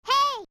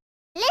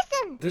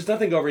There's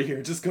nothing over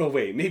here. Just go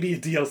away. Maybe a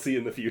DLC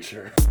in the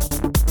future.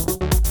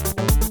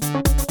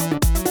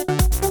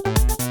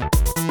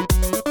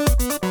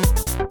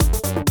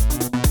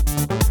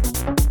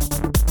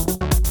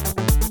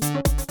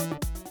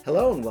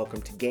 Hello and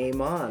welcome to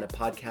Game On, a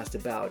podcast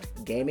about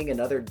gaming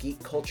and other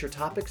geek culture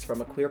topics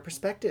from a queer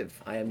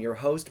perspective. I am your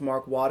host,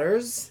 Mark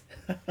Waters.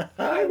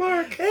 Hi,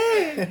 Mark.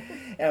 Hey.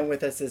 And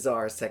with us is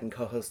our second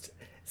co-host,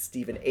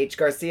 Stephen H.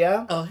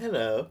 Garcia. Oh,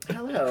 hello.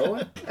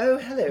 Hello. Oh,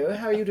 hello.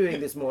 How are you doing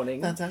this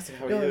morning? Fantastic.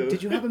 How are you?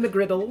 Did you have a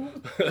McGriddle?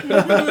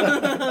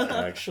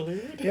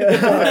 Actually? Yeah,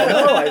 I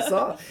know, I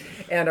saw.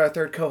 And our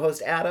third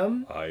co-host,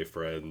 Adam. Hi,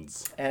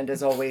 friends. And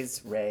as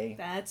always, Ray.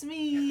 That's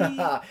me.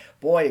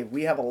 Boy,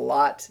 we have a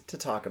lot to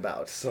talk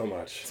about. So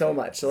much. So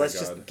much. So Oh my let's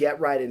just God. get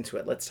right into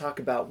it. Let's talk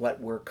about what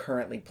we're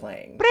currently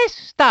playing. Press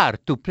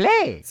start to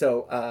play.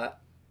 So,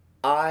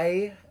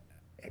 I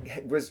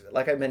was,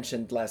 like I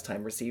mentioned last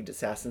time, received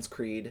Assassin's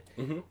Creed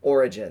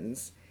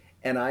Origins,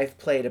 and I've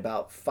played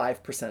about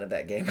 5% of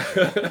that game.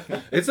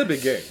 It's a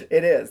big game.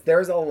 It is.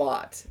 There's a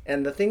lot.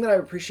 And the thing that I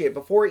appreciate,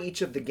 before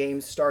each of the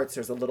games starts,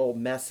 there's a little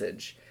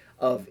message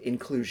of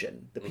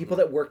inclusion. The people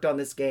that worked on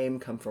this game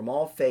come from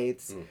all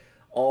faiths,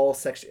 all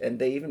and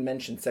they even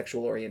mentioned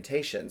sexual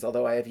orientations,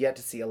 although I have yet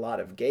to see a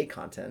lot of gay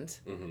content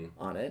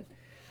on it.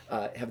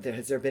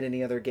 Has there been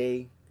any other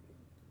gay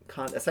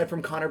aside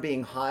from Connor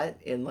being hot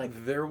in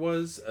like There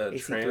was a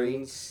AC3?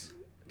 trans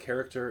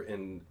character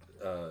in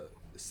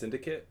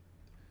Syndicate,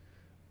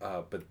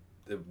 but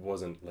it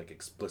wasn't like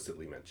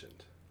explicitly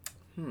mentioned.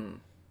 you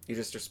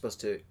just are supposed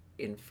to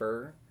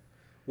infer?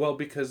 Well,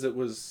 because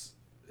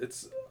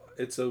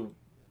it's a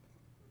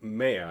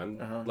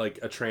man, like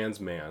a trans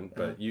man,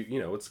 but you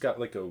know, it's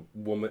got like a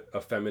woman, a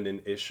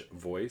feminine-ish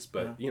voice,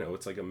 but you know,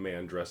 it's like a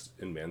man dressed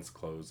in man's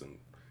clothes and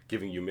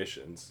giving you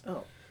missions.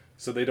 Oh.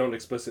 So they don't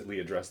explicitly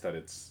address that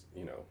it's,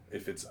 you know,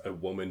 if it's a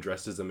woman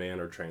dressed as a man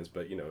or trans,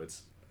 but you know,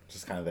 it's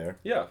Just kind of there.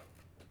 yeah,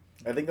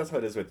 I think that's how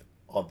it is with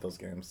all of those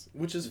games.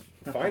 which is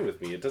fine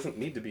with me. It doesn't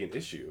need to be an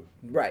issue.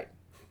 Right.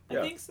 Yeah.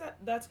 I think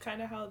that's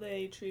kind of how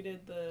they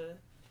treated the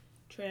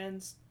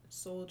trans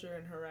soldier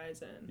in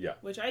Horizon. Yeah.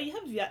 Which I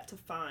have yet to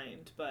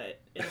find,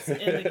 but it's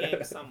in the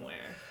game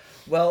somewhere.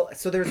 Well,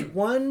 so there's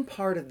one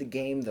part of the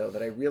game though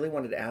that I really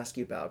wanted to ask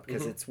you about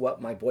because it's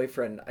what my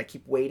boyfriend, I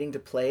keep waiting to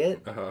play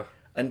it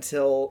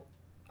until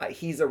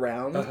he's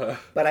around,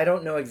 but I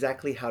don't know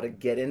exactly how to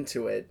get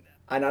into it,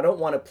 and I don't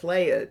want to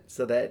play it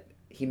so that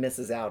he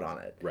misses out on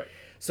it. Right.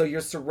 So you're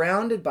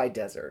surrounded by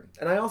desert,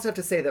 and I also have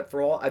to say that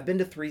I've been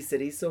to 3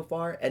 cities so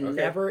far, and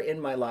never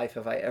in my life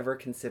have I ever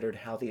considered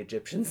how the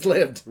Egyptians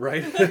lived.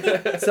 Right.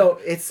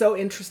 So it's so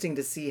interesting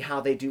to see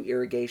how they do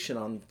irrigation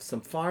on some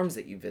farms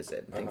that you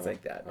visit and things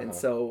like that. And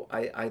so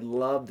I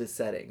love the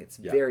setting. It's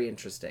very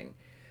interesting.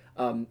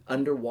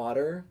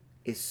 Underwater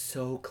is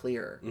so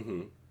clear.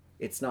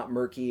 It's not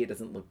murky. It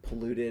doesn't look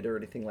polluted or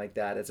anything like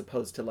that, as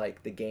opposed to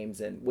like the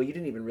games in... Well, you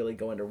didn't even really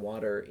go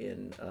underwater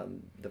in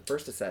the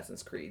first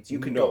Assassin's Creed. You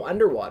could go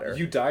underwater.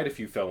 You died if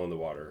you fell in the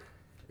water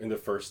in the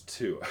first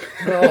 2.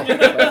 Right,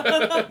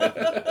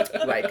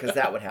 because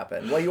that would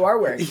happen. Well, you are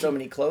wearing so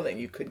many clothing.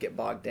 You could get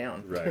bogged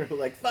down. Right.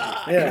 Like,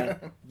 fuck! Yeah,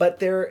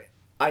 but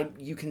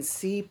you can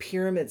see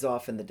pyramids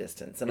off in the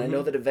distance, and I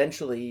know that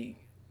eventually,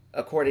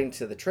 according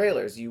to the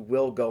trailers, you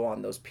will go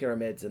on those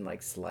pyramids and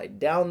like slide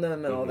down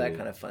them and all that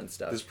kind of fun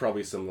stuff. There's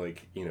probably some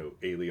like, you know,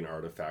 alien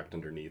artifact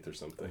underneath or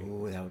something.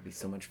 Ooh, that would be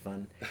so much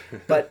fun.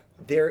 But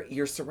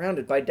you're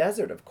surrounded by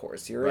desert, of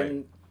course. You're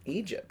in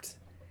Egypt,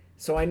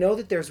 so I know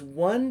that there's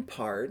one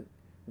part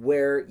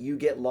where you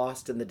get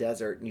lost in the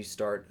desert and you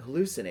start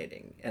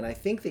hallucinating, and I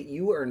think that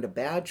you earned a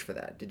badge for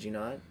that. Did you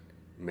not?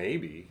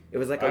 Maybe. It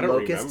was like I a don't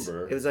locust.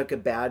 remember. It was like a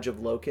badge of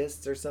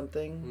locusts or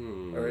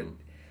something. Or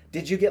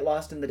did you get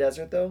lost in the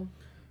desert though?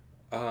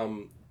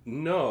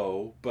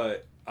 No,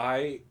 but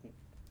I've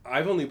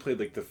only played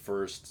like the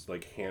first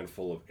like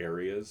handful of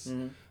areas.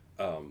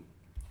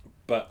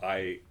 But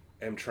I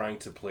am trying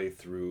to play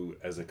through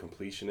as a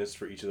completionist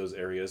for each of those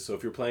areas. So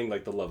if you're playing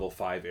like the level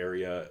 5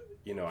 area,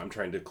 you know, I'm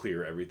trying to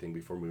clear everything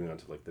before moving on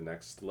to like the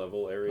next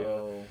level area.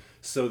 Oh.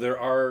 So there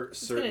are It's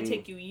certain going to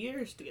take you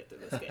years to get through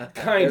this game.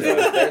 kind of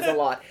There's a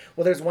lot.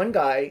 Well, there's one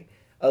guy,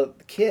 a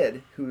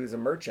kid who's a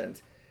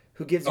merchant,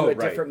 who gives you a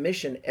different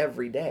mission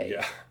every day.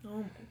 yeah. Oh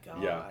my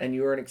god. Yeah. And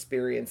you earn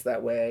experience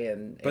that way,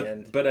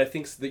 But I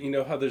think that, you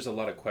know how there's a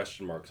lot of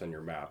question marks on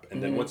your map,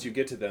 and then once you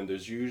get to them,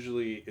 it's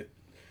usually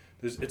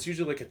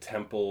like a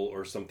temple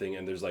or something,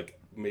 and there's like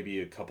maybe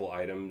a couple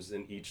items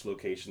in each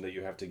location that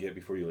you have to get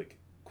before you like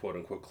quote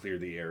unquote clear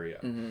the area.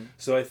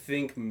 So I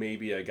think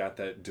maybe I got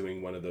that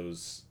doing one of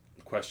those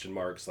question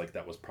marks, like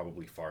that was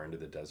probably far into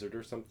the desert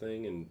or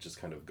something, and just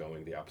kind of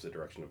going the opposite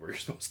direction of where you're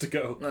supposed to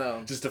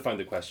go, just to find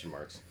the question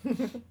marks.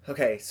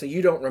 Okay, so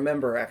you don't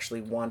remember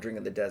actually wandering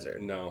in the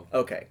desert. No.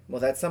 Okay, well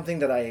that's something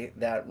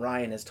that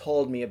Ryan has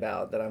told me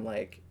about, that I'm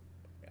like,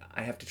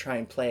 I have to try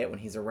and play it when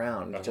he's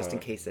around, just in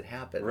case it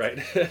happens. Right.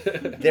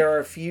 There are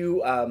a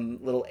few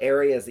little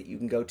areas that you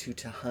can go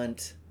to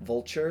hunt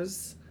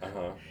vultures,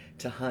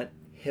 to hunt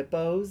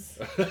hippos.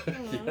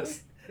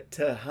 Yes.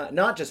 to hunt,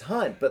 not just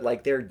hunt, but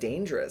like they're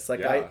dangerous.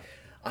 Like Yeah.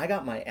 I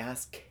got my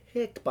ass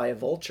kicked by a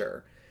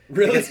vulture.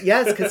 Really?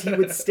 Because he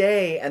would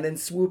stay and then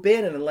swoop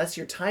in, and unless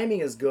your timing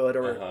is good,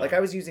 or like I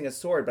was using a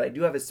sword, but I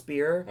do have a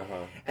spear,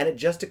 and it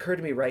just occurred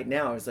to me right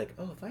now. I was like,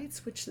 oh, if I had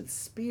switched to the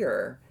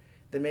spear,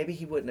 then maybe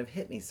he wouldn't have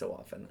hit me so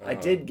often. I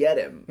did get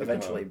him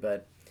eventually,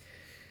 but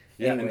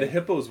Yeah, anyway. and the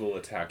hippos will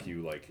attack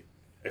you like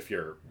if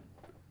you're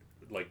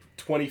like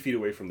 20 feet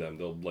away from them,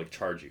 they'll like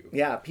charge you.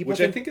 Yeah, people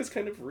which I think is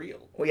kind of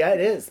real. Well, yeah,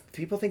 it is.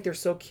 People think they're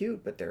so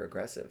cute, but they're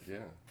aggressive. Yeah.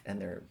 And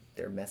they're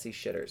messy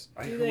shitters.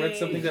 I Do read they-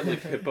 something that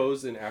like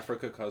hippos in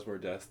Africa cause more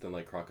deaths than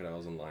like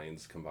crocodiles and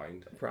lions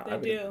combined. They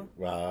do.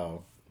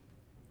 Wow.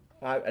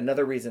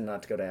 Another reason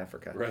not to go to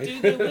Africa. Right?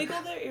 Do they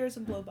wiggle their ears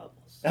and blow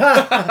bubbles?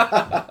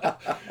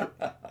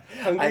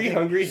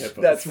 Hungry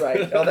hippos. That's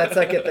right. Oh, that's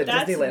like at the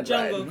That's Disneyland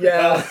Jungle ride.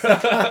 Cruise.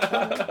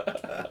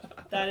 Yeah.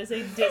 That is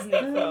a Disney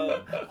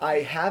quote.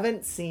 I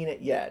haven't seen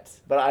it yet,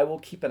 but I will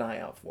keep an eye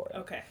out for it.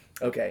 Okay.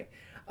 Okay.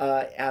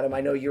 Adam,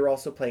 I know you're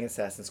also playing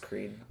Assassin's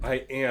Creed.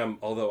 I am,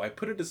 although I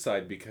put it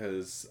aside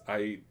because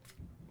I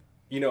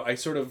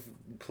sort of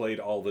played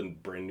all the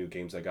brand new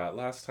games I got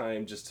last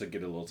time just to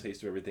get a little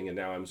taste of everything, and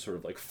now I'm sort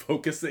of like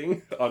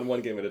focusing on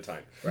one game at a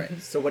time.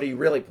 Right. So what are you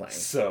really playing?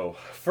 So,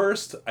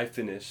 first I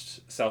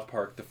finished South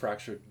Park: The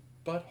Fractured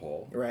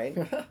Butthole. Right.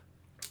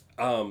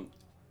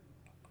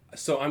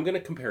 So I'm going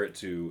to compare it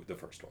to the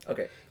first one.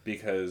 Okay.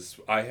 Because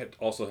I have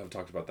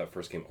talked about that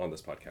first game on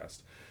this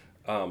podcast.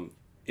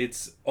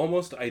 It's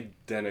almost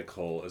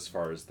identical as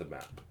far as the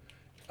map.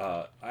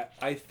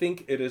 I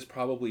think it is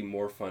probably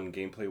more fun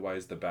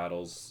gameplay-wise. The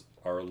battles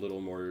are a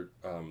little more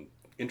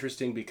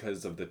interesting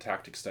because of the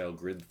tactic style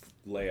grid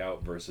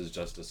layout versus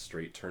just a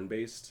straight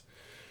turn-based.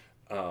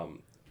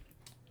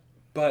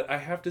 But I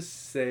have to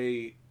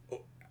say,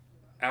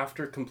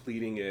 after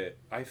completing it,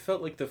 I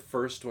felt like the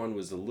first one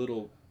was a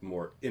little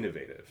more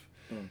innovative.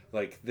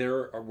 Like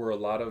there were a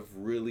lot of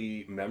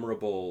really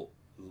memorable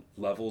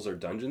levels or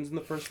dungeons in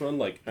the first one,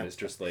 like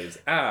Mr. Slave's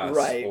ass,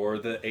 Right. or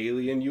the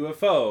alien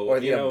UFO, Or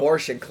the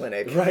abortion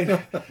clinic.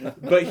 right.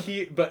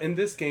 But in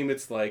this game,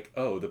 it's like,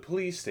 oh, the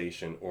police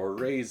station, or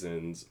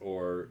Raisins,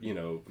 or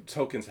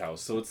Token's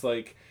house. So it's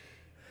like,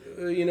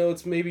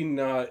 it's maybe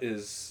not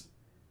as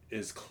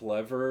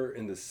clever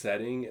in the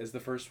setting as the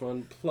first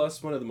one.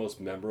 Plus, one of the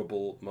most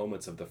memorable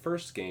moments of the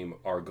first game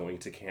are going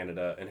to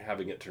Canada and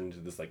having it turn into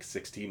this like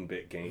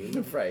 16-bit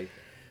game. Right.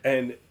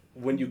 And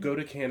when you go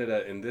to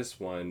Canada in this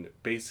one,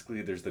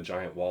 basically there's the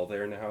giant wall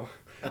there now,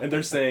 and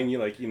they're saying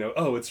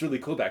oh, it's really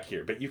cool back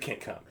here, but you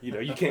can't come.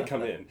 You can't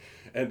come in.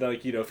 And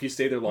like if you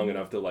stay there long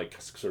enough, they'll like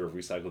sort of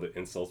recycle the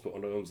insults. But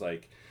one of them's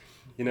like,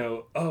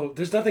 oh,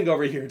 there's nothing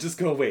over here. Just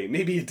go away.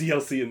 Maybe a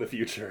DLC in the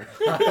future.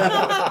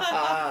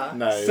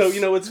 Nice.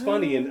 So, it's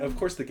funny. And of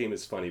course the game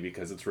is funny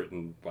because it's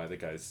written by the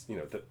guys,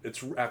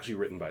 it's actually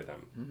written by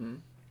them. Mm-hmm.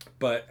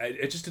 But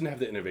it just didn't have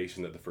the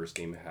innovation that the first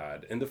game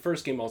had. And the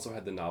first game also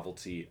had the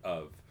novelty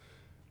of,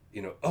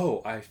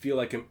 oh, I feel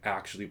like I'm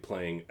actually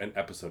playing an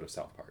episode of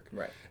South Park.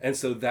 Right. And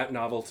so that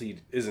novelty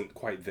isn't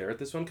quite there at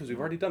this one because we've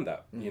already done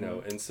that,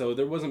 And so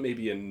there wasn't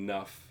maybe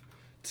enough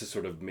to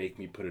sort of make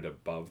me put it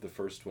above the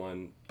first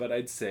one. But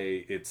I'd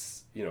say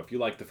it's, if you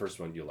like the first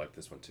one, you'll like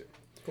this one too.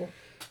 Cool.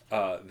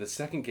 The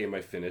second game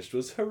I finished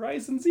was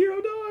Horizon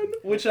Zero Dawn,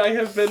 which I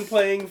have been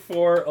playing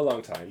for a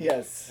long time.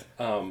 Yes.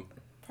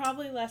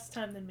 Probably less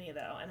time than me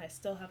though, and I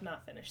still have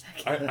not finished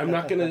that game. I'm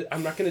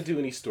not gonna do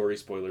any story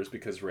spoilers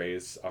because Ray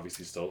is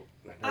obviously still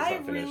has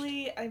not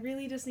finished. I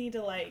really just need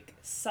to like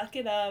suck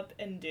it up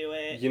and do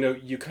it.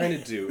 You kind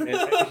of do.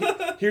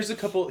 And here's a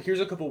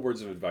couple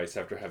words of advice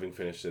after having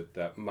finished it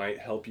that might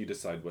help you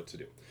decide what to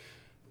do.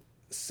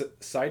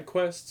 Side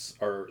quests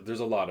there's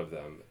a lot of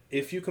them.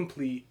 If you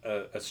complete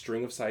a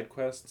string of side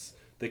quests,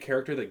 the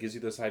character that gives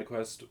you the side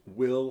quest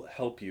will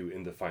help you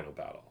in the final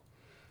battle.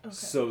 Okay.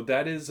 So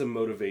that is a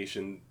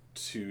motivation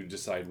to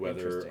decide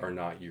whether or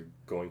not you're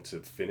going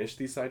to finish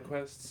these side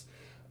quests.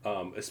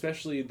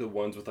 Especially the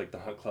ones with like the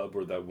Hunt Club,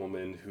 or that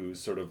woman who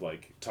sort of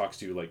like talks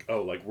to you like,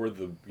 oh, like we're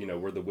the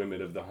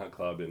women of the Hunt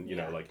Club, and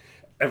like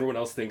everyone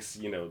else thinks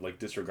like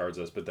disregards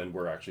us, but then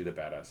we're actually the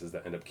badasses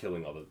that end up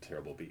killing all the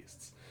terrible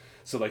beasts.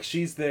 So like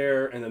she's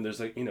there, and then there's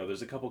like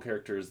there's a couple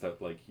characters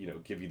that like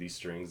give you these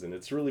strings, and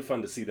it's really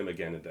fun to see them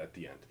again at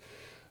the end.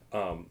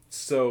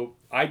 So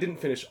I didn't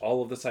finish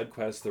all of the side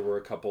quests. There were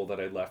a couple that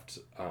I left.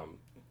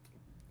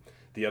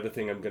 The other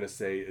thing I'm going to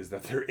say is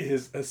that there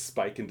is a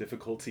spike in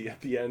difficulty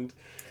at the end.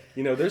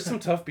 There's some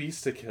tough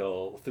beasts to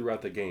kill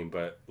throughout the game,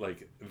 but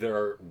like there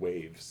are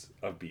waves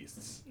of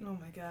beasts. Oh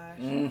my gosh.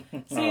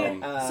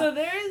 See, so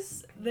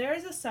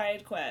there's a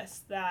side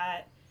quest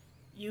that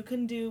you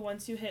can do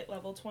once you hit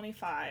level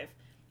 25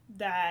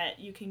 that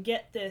you can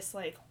get this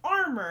like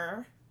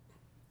armor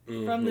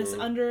from this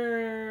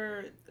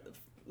under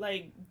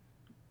like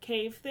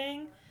cave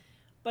thing,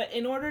 but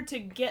in order to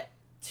get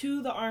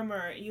to the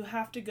armor you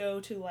have to go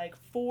to like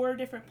 4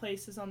 different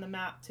places on the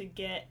map to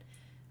get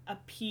a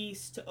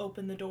piece to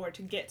open the door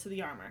to get to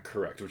the armor.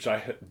 Correct, which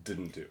I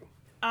didn't do.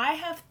 I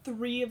have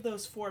 3 of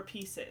those 4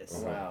 pieces.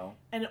 Wow.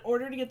 And in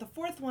order to get the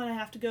 4th one I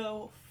have to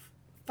go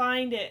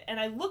find it, and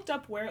I looked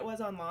up where it was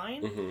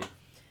online,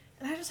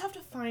 and I just have to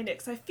find it,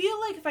 because I feel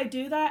like if I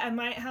do that, I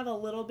might have a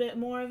little bit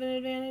more of an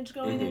advantage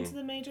going into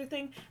the major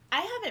thing.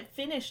 I haven't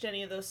finished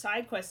any of those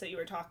side quests that you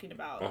were talking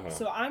about,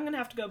 so I'm going to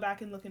have to go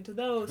back and look into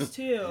those,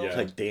 too. Yeah.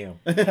 Like, damn.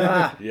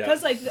 Yeah.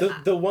 Because, like...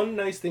 The one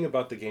nice thing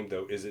about the game,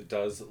 though, is it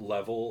does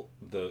level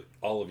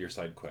all of your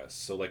side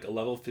quests. So, like, a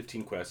level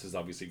 15 quest is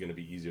obviously going to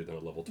be easier than a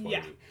level 20.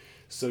 Yeah.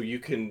 So you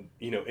can,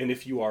 and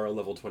if you are a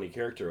level 20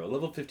 character, a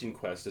level 15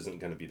 quest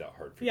isn't going to be that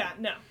hard for you. Yeah,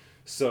 no.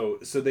 So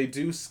they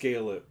do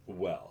scale it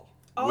well.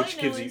 Which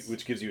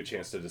gives you a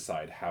chance to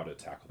decide how to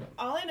tackle them.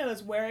 All I know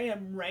is where I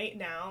am right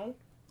now,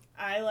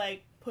 I,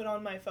 like, put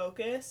on my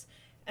focus,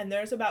 and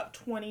there's about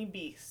 20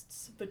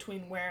 beasts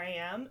between where I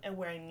am and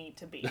where I need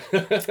to be.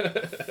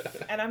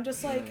 And I'm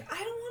just like,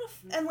 I don't want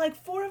to... And,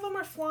 like, 4 of them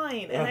are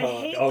flying, and I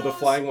hate those. the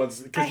flying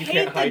ones, because you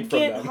can't hide from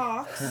them.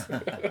 I hate the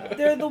Githawks.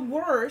 They're the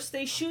worst.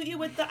 They shoot you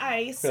with the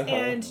ice,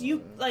 and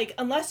you, like,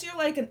 unless you're,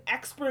 like, an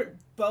expert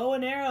bow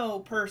and arrow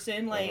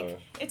person, like,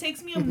 it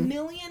takes me a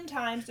million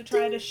times to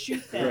try to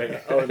shoot them.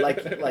 Right. Oh,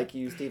 like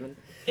you, Steven?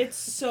 It's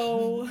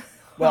so...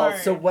 Well,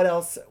 so what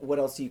else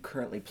are you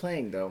currently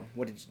playing, though?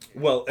 What did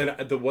you... Well,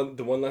 and the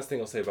one last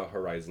thing I'll say about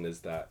Horizon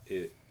is that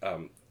it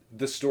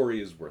the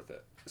story is worth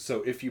it.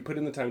 So if you put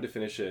in the time to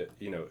finish it,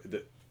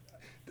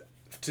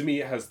 to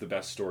me it has the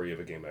best story of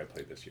a game that I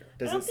played this year.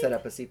 Does it set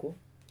up a sequel?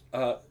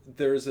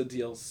 There's a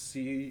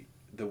DLC,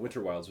 The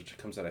Winter Wilds, which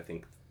comes out, I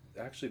think,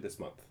 actually this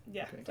month.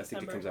 Yeah, I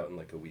think it comes out in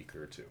like a week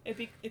or two.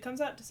 It comes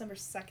out December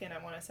 2nd,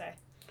 I want to say.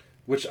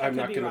 Which I'm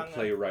not going to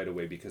play right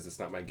away because it's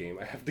not my game.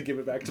 I have to give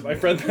it back to my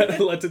friend that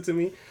lent it to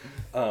me.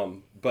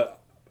 But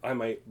I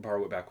might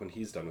borrow it back when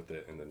he's done with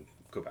it and then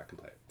go back and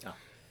play it.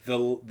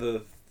 Oh.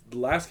 The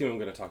last game I'm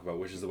going to talk about,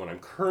 which is the one I'm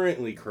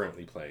currently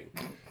playing,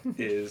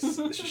 is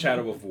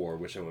Shadow of War,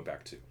 which I went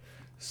back to.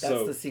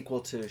 That's the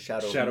sequel to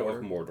Shadow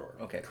of Mordor.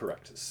 Okay.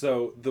 Correct.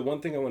 So the one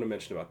thing I want to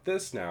mention about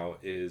this now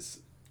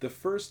is the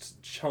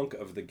first chunk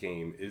of the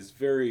game is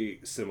very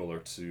similar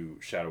to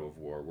Shadow of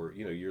War, where,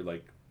 you're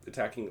like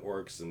attacking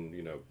orcs and,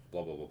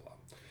 blah, blah, blah,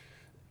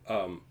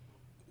 blah.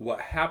 What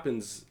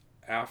happens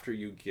after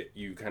you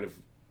kind of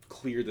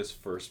clear this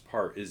first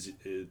part is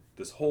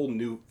this whole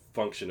new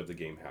function of the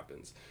game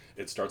happens.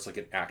 It starts like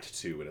an Act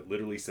 2, and it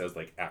literally says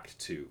like Act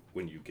 2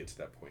 when you get to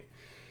that point,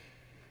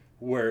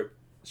 where it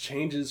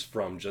changes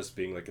from just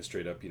being like a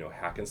straight up,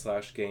 hack and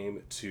slash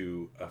game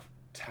to a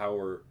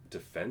tower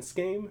defense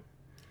game.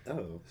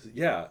 Oh.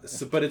 Yeah.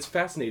 So, but it's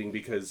fascinating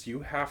because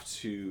you have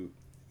to...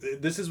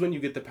 This is when you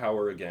get the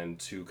power again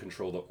to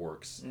control the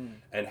orcs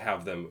and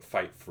have them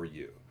fight for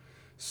you.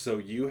 So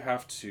you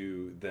have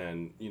to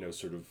then,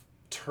 sort of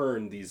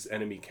turn these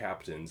enemy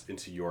captains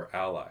into your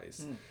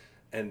allies.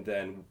 And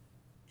then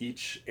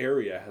each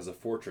area has a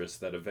fortress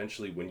that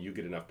eventually, when you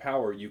get enough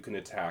power, you can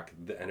attack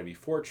the enemy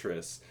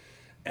fortress.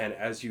 And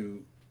as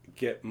you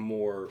get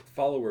more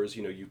followers,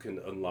 you can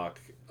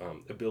unlock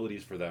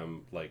abilities for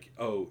them, like,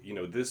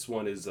 this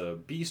one is a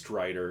beast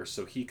rider,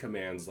 so he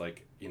commands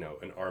like,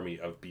 an army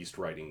of beast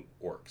riding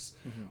orcs.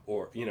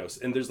 Or,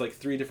 and there's like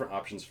 3 different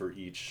options for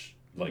each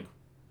like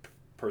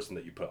person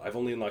that you put. I've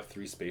only unlocked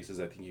 3 spaces.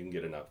 I think you can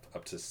get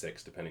up to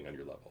 6 depending on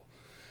your level.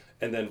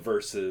 And then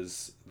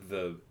versus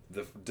the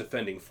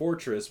defending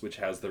fortress, which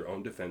has their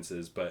own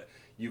defenses, but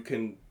you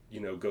can,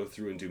 go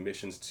through and do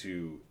missions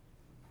to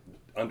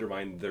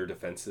undermine their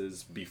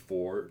defenses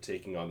before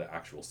taking on the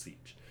actual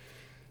siege.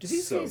 Do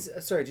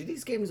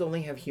these games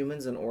only have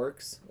humans and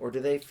orcs, or do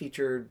they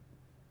feature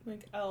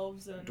like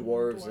elves and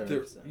dwarves?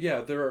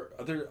 There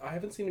are. I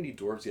haven't seen any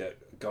dwarves yet.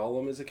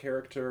 Gollum is a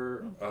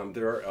character.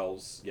 There are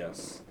elves.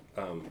 Yes.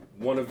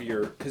 One of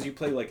because you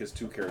play like as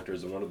 2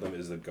 characters, and one of them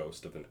is a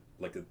ghost of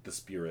the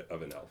spirit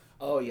of an elf.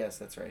 Oh yes,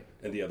 that's right.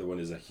 And the other one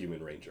is a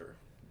human ranger,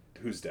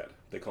 who's dead.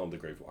 They call him the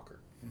Gravewalker.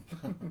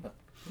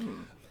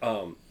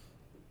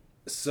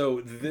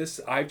 So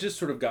I've just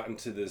sort of gotten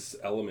to this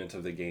element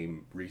of the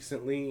game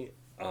recently,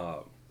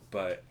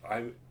 but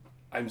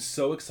I'm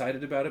so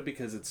excited about it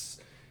because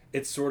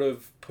it's sort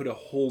of put a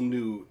whole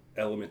new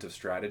element of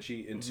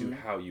strategy into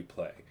how you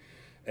play.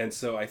 And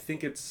so I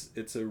think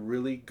it's a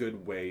really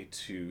good way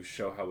to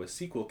show how a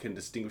sequel can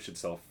distinguish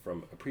itself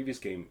from a previous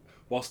game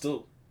while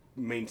still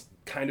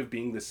kind of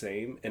being the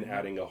same and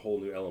adding a whole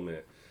new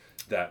element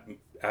that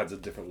adds a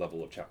different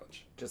level of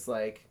challenge. Just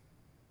like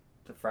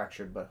the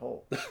fractured but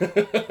whole.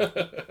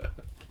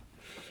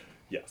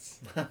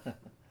 Yes.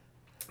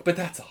 But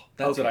that's all.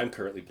 That's what I'm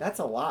currently playing. That's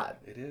a lot.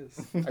 It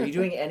is. Are you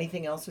doing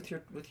anything else with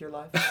your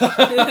life?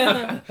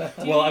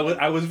 Well,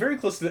 I was very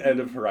close to the end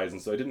of Horizon,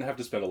 so I didn't have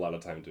to spend a lot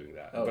of time doing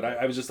that. Okay. But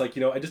I was just like,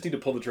 I just need to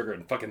pull the trigger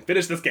and fucking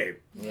finish this game.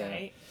 Yeah.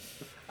 Right.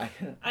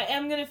 I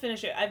am gonna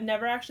finish it. I've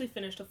never actually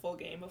finished a full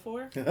game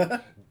before.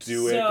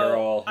 Do it,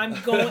 girl.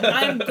 I'm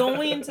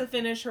going to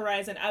finish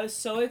Horizon. I was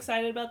so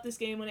excited about this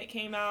game when it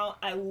came out.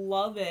 I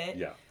love it.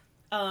 Yeah.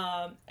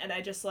 And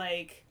I just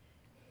like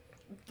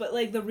But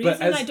like the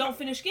reason as- I don't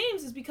finish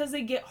games is because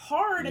they get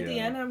hard at the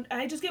Yeah. end, and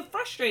I just get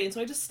frustrated,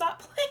 so I just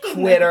stop playing.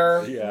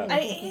 Quitter. Yeah. I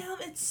am.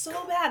 It's so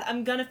bad.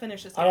 I'm gonna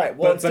finish this game. All right.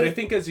 Well, But I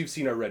think as you've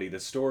seen already,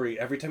 the story,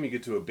 every time you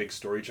get to a big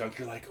story chunk,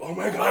 you're like, oh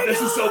my god, this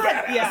is so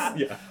badass.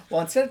 Yeah.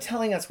 Well, instead of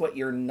telling us what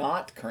you're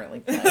not currently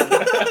playing,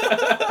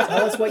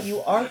 tell us what you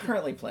are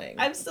currently playing.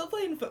 I'm still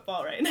playing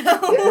football right now.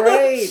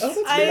 Great.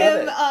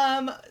 I Love it.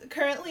 am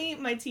currently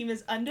my team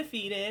is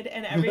undefeated,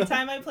 and every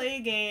time I play a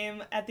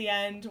game at the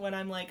end when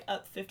I'm like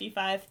up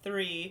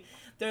 55-3,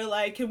 they're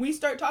like, "Can we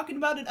start talking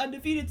about an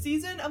undefeated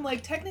season?" I'm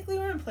like, "Technically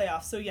we're in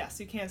playoffs, so yes,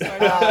 you can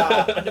start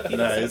an undefeated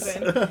Nice.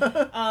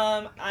 season."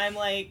 I'm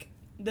like,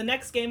 the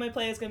next game I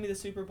play is gonna be the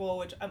Super Bowl,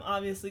 which I'm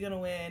obviously gonna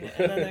win,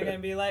 and then they're gonna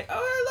be like,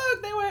 "Oh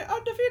look, they went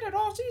undefeated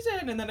all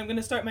season," and then I'm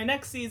gonna start my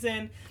next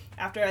season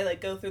after I like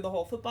go through the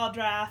whole football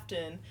draft,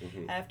 and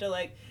I have to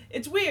like,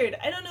 it's weird.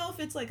 I don't know if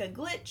it's like a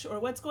glitch or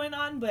what's going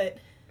on, but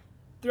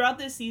throughout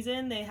this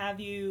season they have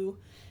you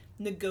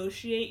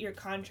negotiate your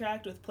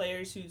contract with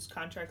players whose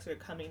contracts are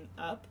coming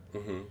up,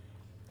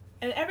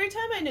 and every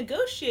time I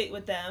negotiate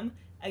with them,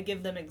 I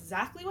give them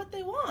exactly what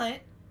they want.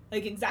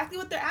 Like, exactly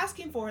what they're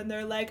asking for, and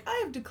they're like,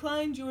 I have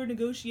declined your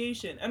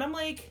negotiation. And I'm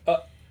like...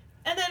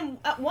 And then,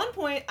 at one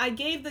point, I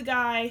gave the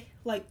guy,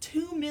 like,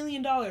 $2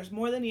 million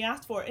more than he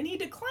asked for, and he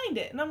declined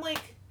it. And I'm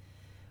like,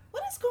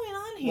 what is going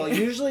on here? Well,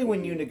 usually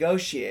when you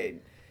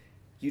negotiate,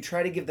 you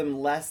try to give them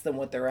less than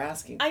what they're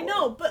asking for. I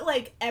know, but,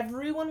 like,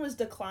 everyone was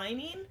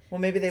declining.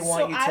 Well, maybe they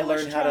want So you I to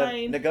was learn how to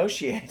trying-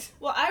 negotiate.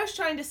 Well, I was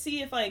trying to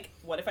see if, like,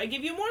 what if I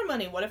give you more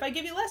money? What if I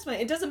give you less money?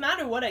 It doesn't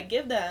matter what I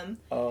give them.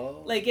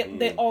 Oh. Like,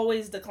 they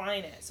always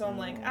decline it. So I'm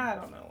like, I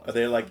don't know. Are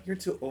they like, you're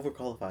too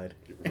overqualified?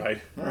 Right.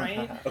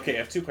 Right? Okay, I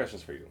have two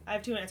questions for you. I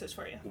have two answers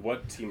for you.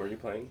 What team are you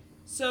playing?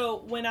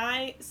 So when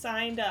I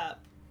signed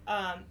up,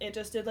 it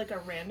just did like a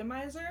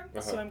randomizer.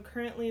 Uh-huh. So I'm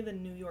currently the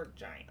New York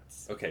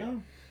Giants. Okay.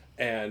 Oh.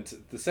 And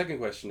the second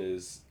question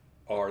is,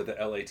 are the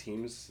LA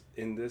teams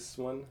in this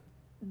one?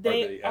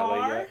 They LA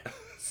are. yet?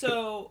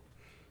 So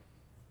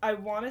I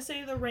want to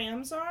say the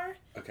Rams are,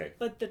 Okay.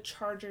 but the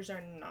Chargers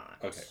are not.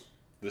 Okay.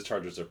 The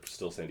Chargers are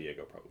still San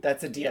Diego, probably.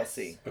 That's a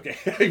DLC.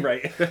 Okay,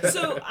 right.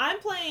 So I'm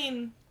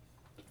playing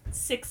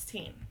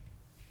 16.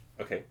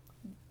 Okay.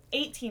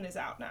 18 is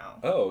out now.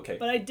 Oh, okay.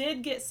 But I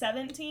did get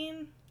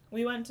 17.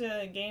 We went to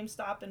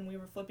GameStop and we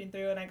were flipping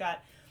through, and I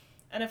got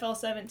NFL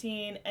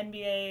 17,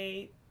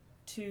 NBA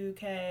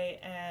 2K,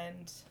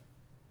 and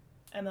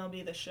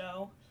MLB The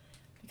Show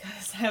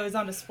because I was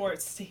on a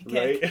sports kick.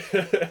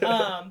 Right.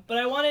 But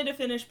I wanted to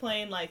finish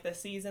playing like the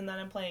season that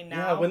I'm playing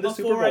now Yeah, win the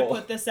Super before I Bowl.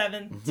 put the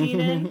 17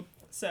 in.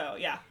 So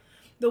yeah.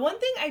 The one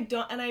thing I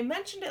don't, and I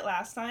mentioned it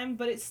last time,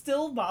 but it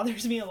still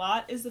bothers me a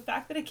lot, is the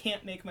fact that I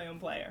can't make my own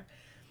player.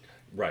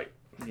 Right.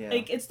 Yeah.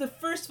 Like, it's the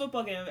first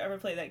football game I've ever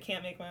played that I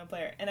can't make my own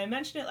player. And I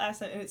mentioned it last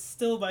time, and it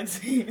still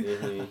bugs me.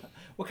 Mm-hmm.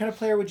 What kind of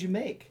player would you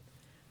make?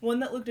 One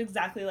that looked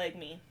exactly like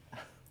me,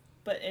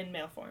 but in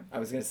male form. I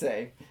was going to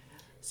say.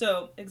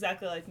 So,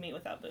 exactly like me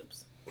without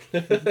boobs. Do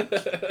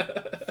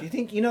you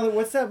think,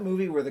 what's that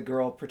movie where the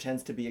girl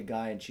pretends to be a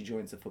guy and she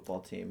joins the football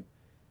team?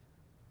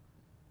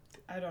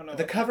 I don't know.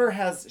 The cover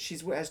has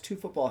two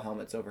football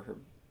helmets over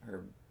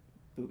her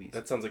boobies.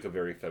 That sounds like a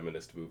very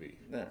feminist movie.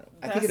 No,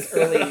 I think it's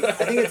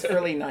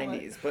early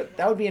 90s, but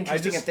that would be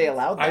interesting if they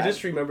allowed that. I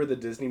just remember the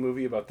Disney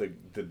movie about the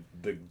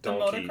The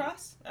donkey.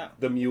 motocross? Oh.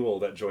 The mule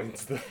that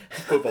joins the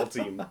football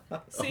team.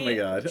 See, Oh my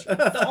god.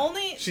 The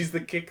only She's the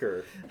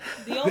kicker.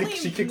 the only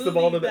She kicks the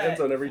ball to movie the end that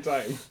zone every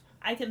time.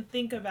 I can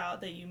think about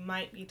that you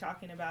might be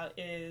talking about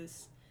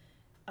is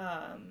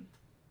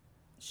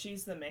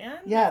She's the Man?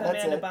 Yeah, with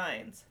that's Amanda it.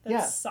 Bynes. That's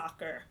Yeah.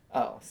 soccer.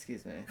 Oh,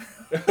 excuse me.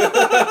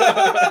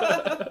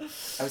 I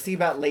was thinking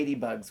about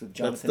Ladybugs with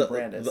That's Jonathan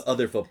Brandis. the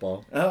other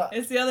football.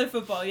 It's the other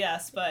football,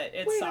 yes, but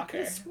it's Wait, I soccer.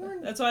 could've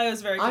sworn- That's why I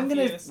was very I'm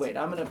confused.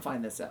 gonna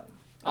find this out.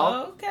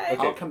 Okay.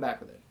 I'll come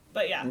back with it.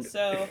 But yeah,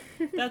 so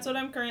that's what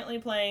I'm currently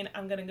playing.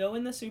 I'm going to go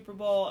in the Super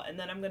Bowl, and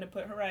then I'm going to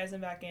put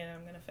Horizon back in, and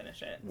I'm going to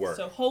finish it. Work.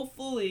 So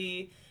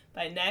hopefully,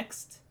 by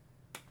next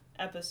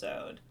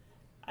episode,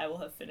 I will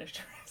have finished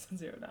Horizon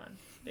Zero Dawn.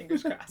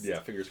 Fingers crossed. Yeah,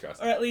 fingers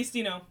crossed. Or at least,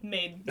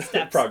 made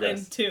steps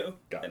Progress. into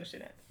Got it.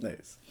 finishing it.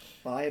 Nice.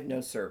 Well, I have no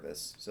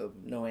service, so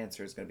no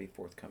answer is going to be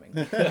forthcoming.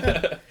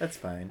 That's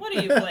fine. What are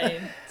you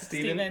playing,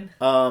 Steven?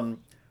 Steven?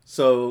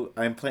 So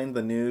I'm playing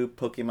the new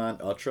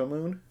Pokemon Ultra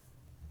Moon.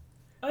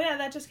 Oh yeah,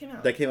 that just came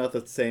out. That came out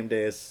the same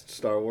day as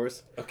Star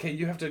Wars. Okay,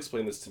 you have to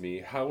explain this to me.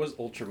 How is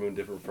Ultra Moon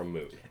different from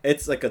Moon?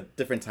 It's like a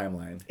different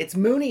timeline. It's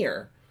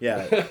moonier.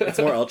 Yeah, it's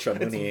more Ultra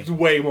Moony. It's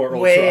way more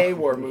Ultra. Way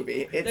more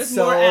movie. It's There's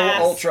so more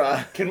ass.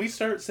 ultra. Can we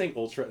start saying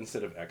Ultra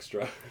instead of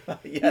Extra?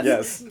 Yes.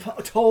 Yes.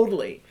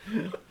 Totally.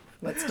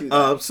 Let's do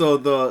that. So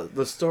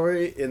the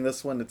story in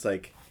this one, it's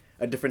like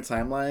a different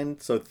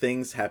timeline, so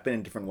things happen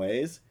in different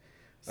ways.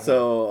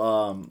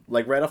 So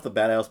like right off the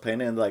bat, I was playing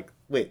it and like,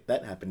 wait,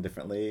 that happened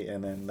differently,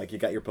 and then like you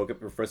got your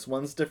first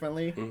ones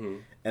differently,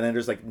 and then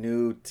there's like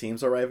new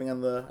teams arriving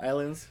on the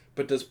islands.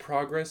 But does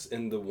progress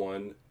in the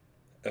one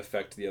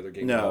affect the other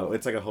game? No,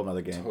 it's like a whole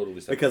nother game.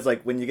 Totally separate. Because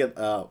like when you get,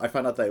 I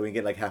found out that when you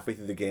get like halfway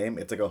through the game,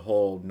 it's like a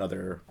whole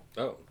nother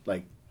Oh.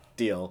 like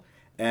deal.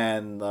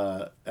 And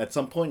at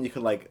some point, you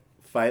could like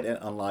fight and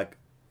unlock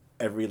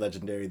every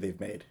legendary they've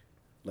made,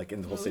 like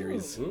in the whole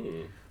series.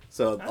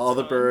 So That's all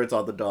the fun. birds,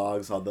 all the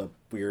dogs, all the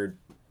weird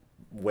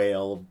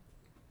whale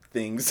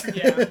things.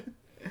 Yeah.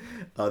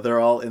 They're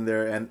all in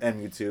there, and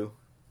Mewtwo.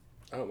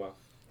 Oh wow.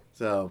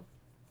 So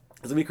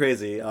it's gonna be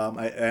crazy.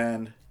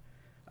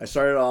 I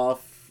started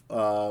off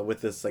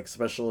with this like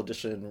special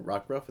edition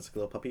Rockruff. It's like a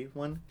little puppy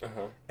one,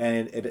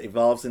 and it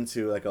evolves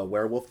into like a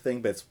werewolf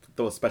thing, but it's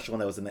the special one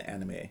that was in the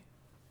anime.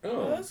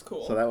 Oh, that's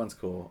cool. So that one's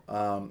cool.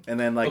 And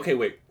then like Okay,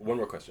 wait. One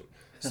more question.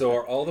 So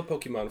are all the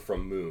Pokemon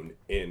from Moon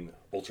in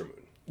Ultra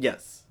Moon,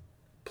 yes,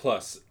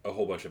 plus a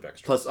whole bunch of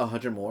extras? plus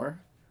 100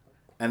 more,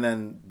 and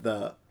then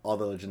all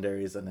the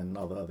legendaries, and then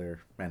all the other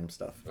random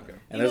stuff. Okay.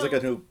 And You there's like know-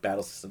 a new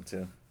battle system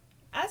too.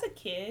 As a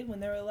kid, when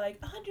they were like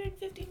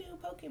 150 new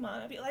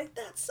Pokemon, I'd be like,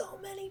 "That's so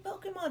many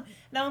Pokemon."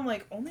 Now I'm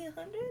like, only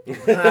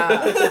 100?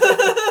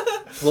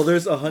 Well,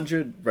 there's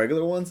 100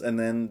 regular ones, and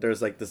then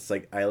there's like this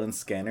like island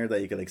scanner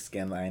that you could like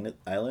scan the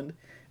island,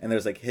 and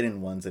there's like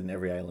hidden ones in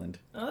every island.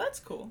 Oh, that's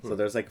cool. So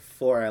there's like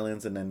 4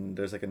 islands, and then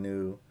there's like a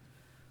new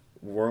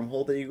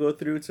wormhole that you go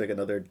through to like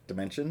another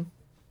dimension.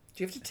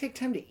 Do you have to take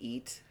time to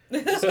eat?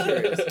 Just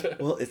curious.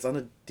 Well, it's on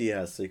a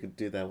DS, so you could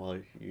do that while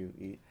you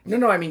eat.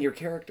 No, I mean your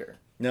character.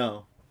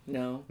 No.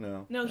 No.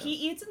 No, he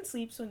eats and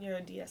sleeps when your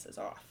DS is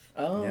off.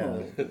 Oh.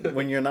 Yeah.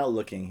 When you're not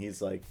looking,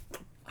 he's like.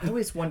 I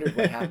always wondered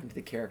what happened to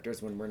the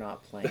characters when we're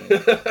not playing.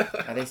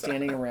 Are they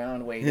standing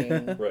around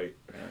waiting? Right.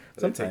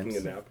 Are they taking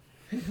a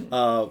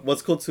nap?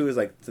 What's cool too is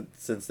like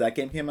since that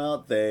game came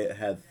out, they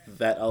had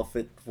that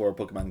outfit for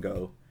Pokemon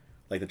Go,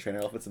 like the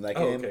trainer outfits in that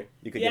Oh, game. okay.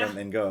 You could Yeah. get them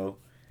in Go.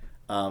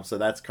 So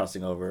that's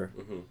crossing over.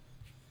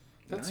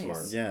 That's Nice.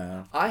 smart.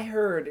 Yeah. I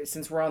heard,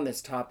 since we're on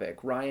this topic,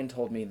 Ryan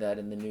told me that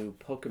in the new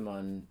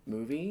Pokemon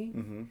movie,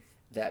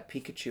 that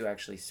Pikachu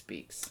actually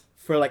speaks.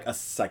 For like a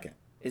second.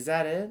 Is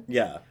that it?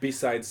 Yeah.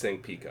 Besides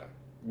saying Pika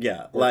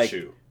Yeah. or like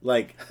Chew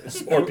like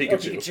or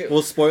Pikachu.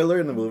 well, spoiler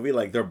in the movie,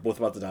 like they're both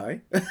about to die.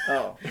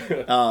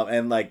 Oh.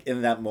 And like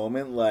in that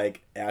moment,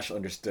 like Ash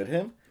understood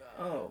him.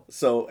 Oh.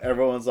 So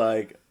everyone's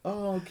like,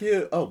 "Oh,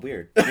 cute. Oh,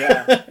 weird."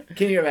 Yeah.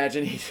 Can you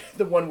imagine?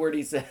 The one word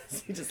he says,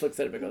 he just looks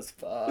at him and goes,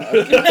 "Fuck."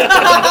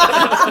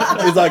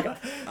 He's like,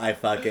 "I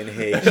fucking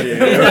hate you."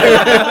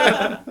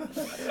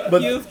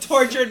 But You've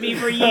tortured me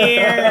for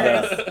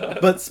years.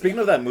 But speaking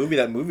of that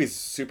movie's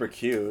super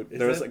cute.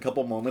 There was it? a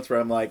couple moments where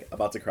I'm like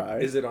about to cry.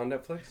 Is it on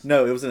Netflix?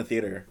 No, it was in a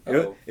theater.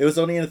 Oh. It was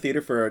only in a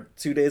theater for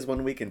 2 days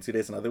one week and 2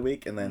 days another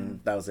week, and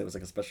then that was it. It was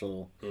like a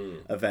special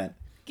event.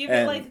 Give it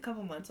And like a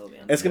couple months, it'll be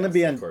on. It's gonna Yes,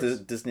 be of on course.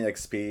 Disney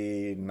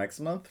XP next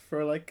month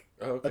for like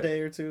Oh, okay. a day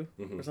or two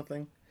or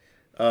something.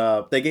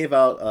 They gave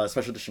out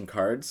special edition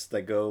cards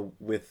that go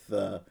with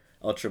the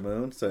Ultra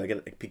Moon, so I get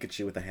a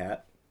Pikachu with a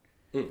hat.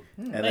 And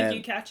like then,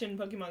 you catch in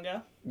Pokemon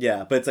Go.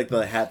 yeah, but it's like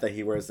the hat that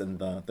he wears in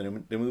the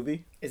new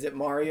movie. Is it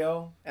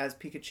Mario as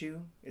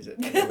Pikachu? Is it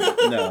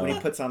No, when he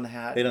puts on the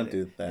hat? they don't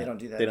do that. They don't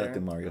do that. They don't there?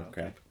 do Mario Oh,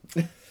 okay.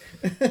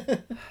 crap.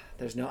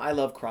 There's no. I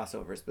love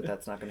crossovers, but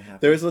that's not going to happen.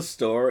 There's a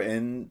store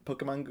in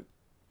Pokemon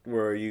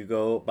where you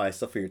go buy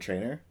stuff for your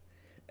trainer,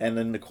 and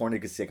then in the corner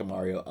you can see like a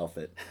Mario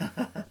outfit.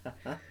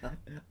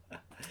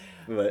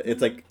 But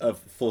it's like a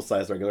full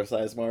size, regular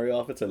size Mario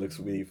outfit, so it looks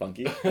really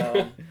funky.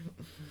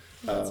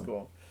 That's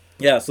cool.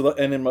 Yeah. So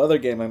and in my other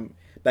game, I'm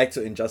back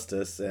to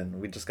Injustice, and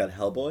we just got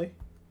Hellboy.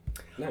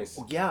 Nice.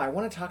 Yeah, I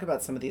want to talk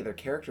about some of the other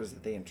characters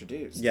that they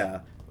introduced. Yeah.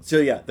 So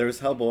yeah, there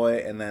was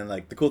Hellboy, and then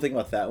like the cool thing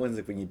about that one is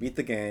like when you beat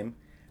the game,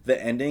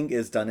 the ending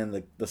is done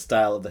in the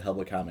style of the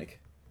Hellboy comic.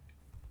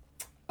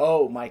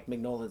 Oh, Mike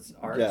Mignola's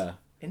art. Yeah.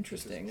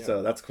 Interesting.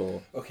 So that's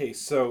cool. Okay,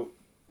 so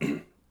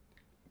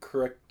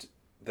correct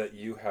that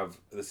you have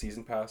the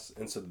season pass,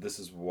 and so this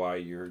is why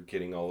you're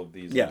getting all of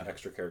these Yeah.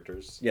 extra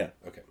characters. Yeah.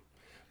 Okay,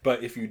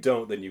 but if you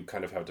don't, then you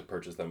kind of have to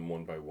purchase them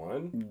one by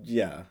one.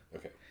 Yeah.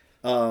 Okay.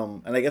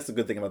 And I guess the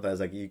good thing about that is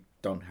like you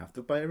don't have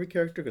to buy every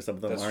character because some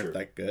of them That's aren't true.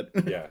 that good.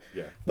 Yeah.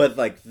 Yeah. But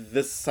like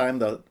this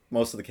time,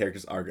 most of the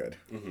characters are good.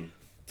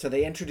 So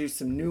they introduced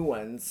some new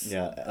ones.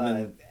 Yeah, and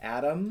then-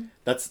 Adam.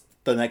 That's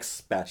the next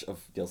batch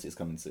of DLC is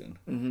coming soon.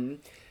 Mm-hmm.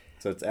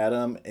 So it's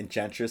Adam,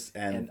 Enchantress,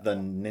 and the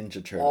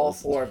Ninja Turtles. All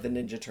 4 of the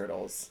Ninja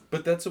Turtles.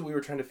 But that's what we were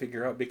trying to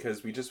figure out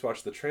because we just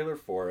watched the trailer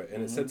for it,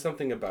 and it said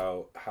something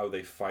about how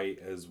they fight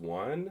as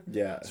one.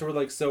 Yeah. So we're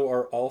like, so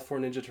are all 4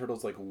 Ninja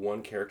Turtles like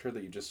one character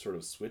that you just sort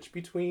of switch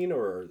between,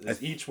 or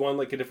is each one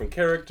like a different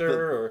character?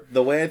 Or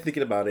The way I'm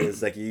thinking about it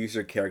is like you use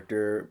your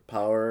character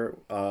power,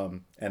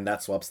 and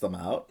that swaps them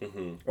out,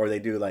 or they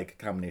do like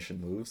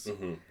combination moves.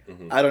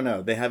 I don't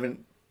know. They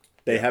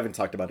haven't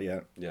talked about it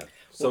yet. yeah.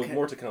 So Okay.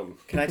 more to come.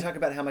 Can I talk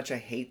about how much I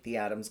hate the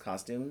Adams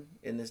costume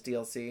in this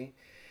DLC?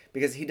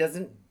 Because he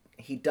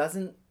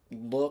doesn't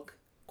look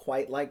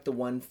quite like the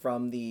one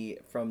from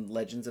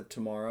Legends of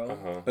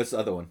Tomorrow. That's the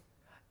other one.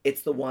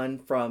 It's the one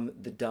from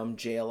the dumb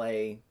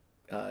JLA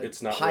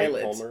It's not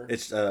pilot. Ray Palmer.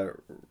 It's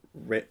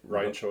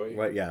Ryan Choi?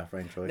 Right? Yeah,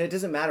 Ryan Choi. And it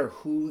doesn't matter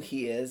who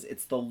he is;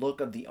 it's the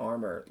look of the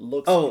armor.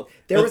 Looks. Oh,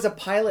 there but- was a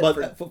pilot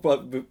But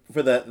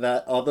for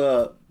that all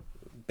the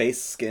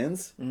base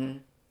skins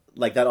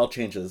like that all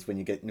changes when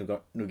you get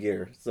new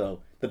gear. So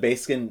the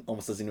base skin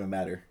almost doesn't even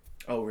matter.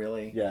 Oh,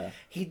 really? Yeah.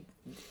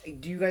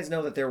 Do you guys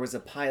know that there was a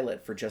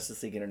pilot for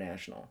Justice League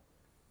International?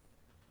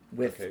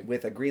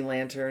 With a Green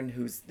Lantern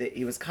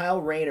he was Kyle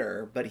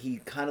Rayner, but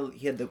he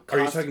had the Are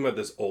you talking about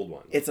this old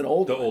one? It's an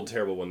old the one. old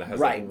terrible one that has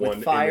right, like one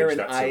with fire image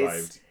and that ice.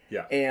 survived.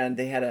 Yeah. And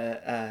they had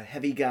a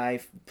heavy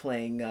guy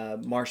playing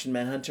Martian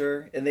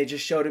Manhunter, and they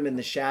just showed him in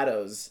the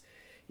shadows,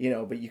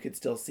 but you could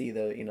still see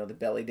the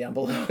belly down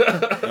below.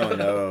 Oh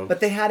no.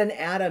 But they had an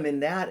Atom in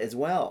that as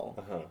well.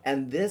 Uh-huh.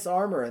 And this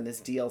armor in this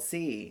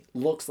DLC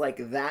looks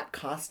like that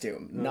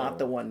costume, not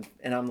the one.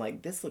 And I'm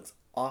like, this looks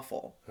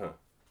awful. Huh.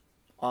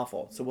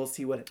 Awful. So we'll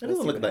see what It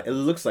doesn't look like. It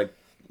looks like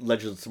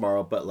Legends of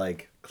Tomorrow, but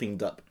like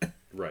cleaned up.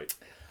 Right.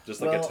 Just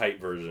like a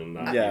tight version,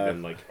 not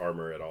even like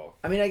armor at all.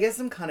 I mean, I guess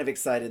I'm kind of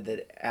excited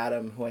that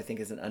Atom, who I think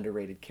is an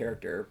underrated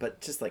character,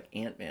 but just like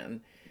Ant-Man,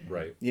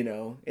 Right.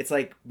 It's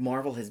like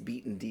Marvel has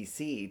beaten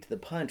DC to the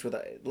punch with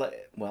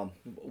well,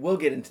 we'll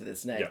get into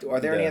this next. Yeah. Are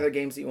there any other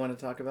games that you want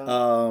to talk about?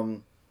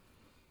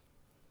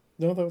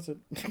 No, that was it.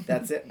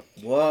 That's it.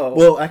 Whoa.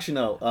 Well, actually,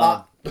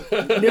 no.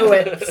 Knew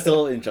it.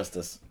 Still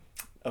Injustice.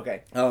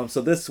 Okay.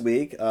 So this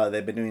week,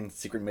 they've been doing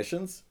secret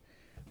missions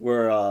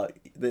where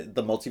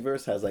the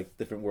multiverse has like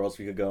different worlds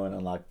we could go and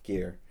unlock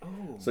gear.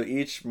 Oh. So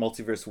each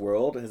multiverse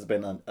world has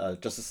been on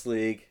Justice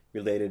League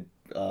related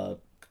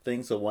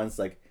thing. So one's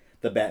like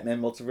the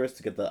Batman multiverse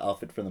to get the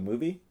outfit from the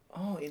movie.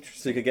 Oh, So you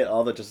interesting. could get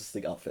all the Justice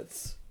League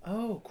outfits.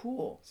 Oh,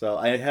 cool. So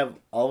I have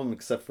all of them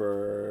except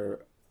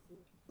for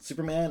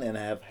Superman, and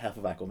I have half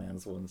of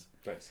Aquaman's ones.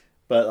 Nice.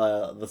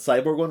 But the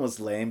Cyborg one was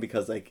lame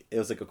because like it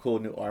was like a cool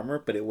new armor,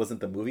 but it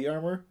wasn't the movie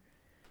armor.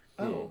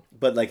 Oh.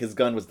 But like his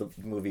gun was the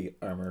movie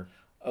armor.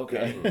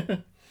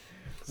 Okay.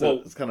 So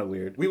Well, it's kind of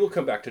weird. We will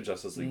come back to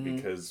Justice League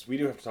because we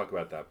do have to talk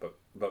about that.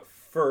 But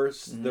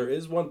first, there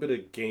is one bit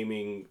of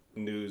gaming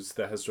news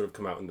that has sort of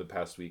come out in the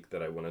past week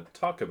that I want to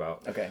talk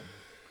about. Okay.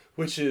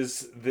 Which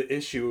is the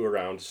issue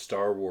around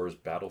Star Wars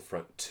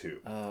Battlefront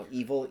 2.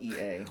 Evil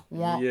EA.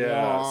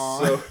 Yeah,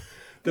 so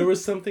there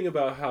was something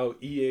about how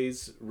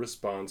EA's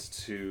response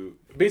to...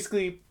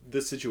 Basically,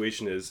 the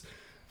situation is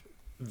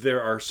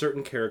there are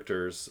certain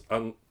characters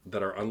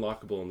that are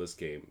unlockable in this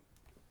game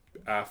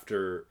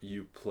after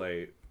you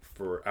play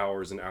for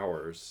hours and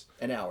hours.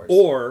 And hours.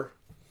 Or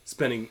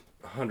spending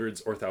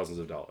hundreds or thousands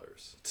of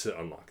dollars to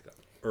unlock them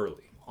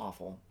early.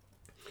 Awful.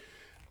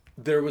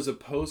 There was a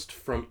post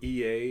from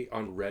EA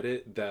on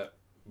Reddit that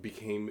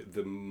became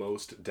the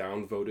most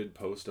downvoted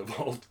post of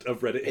all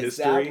of Reddit Is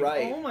history. that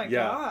right? Oh my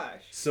Yeah.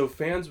 gosh. So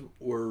fans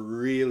were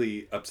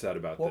really upset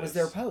about What this. was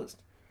their post?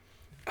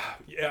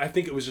 Yeah, I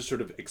think it was just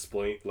sort of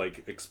explaining Trying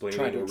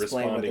to or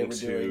explain what they responding were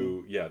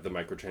to the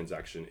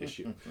microtransaction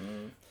issue.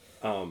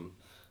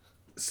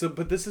 So,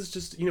 but this is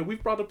just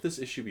we've brought up this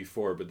issue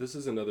before, but this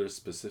is another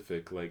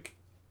specific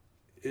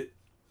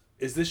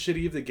Is this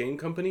shitty of the game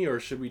company, or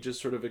should we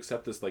just sort of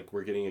accept this like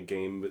we're getting a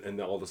game and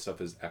all the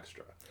stuff is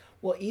extra?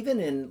 Well, even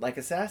in like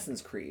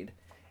Assassin's Creed,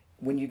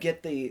 when you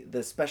get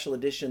the special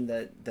edition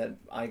that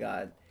I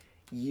got,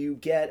 you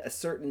get a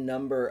certain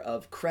number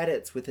of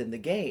credits within the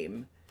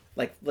game.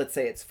 Like, let's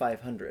say it's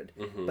 500,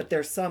 but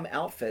there's some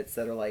outfits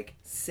that are like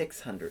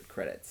 600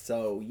 credits.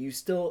 So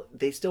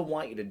they still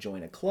want you to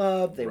join a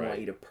club. They want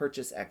you to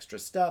purchase extra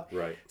stuff.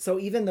 Right. So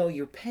even though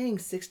you're paying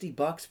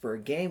 $60 for a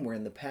game where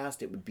in the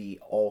past it would be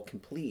all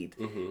complete,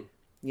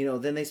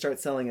 then they start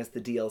selling us the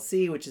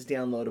DLC, which is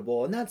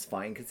downloadable, and that's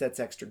fine because that's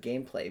extra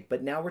gameplay.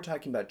 But now we're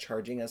talking about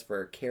charging us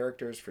for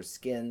characters, for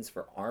skins,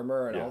 for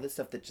armor, and all this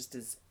stuff that just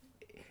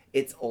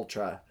it's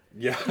ultra.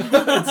 Yeah,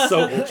 it's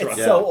so ultra.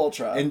 It's so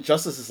ultra. And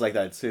Justice is like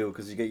that too,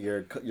 because you get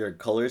your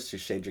colors to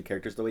shade your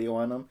characters the way you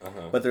want them.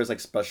 But there's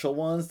like special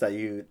ones that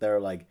are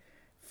like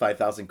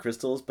 5,000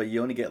 crystals, but you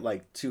only get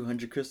like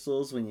 200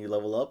 crystals when you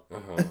level up.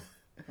 Oh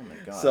my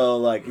god. So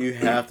like you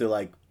have to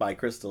like buy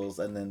crystals,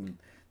 and then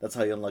that's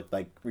how you unlock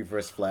like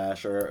Reverse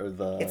Flash or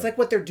the. It's like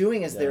what they're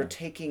doing is they're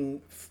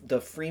taking the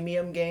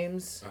freemium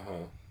games,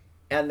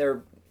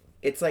 and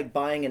it's like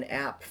buying an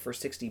app for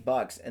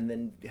 $60 and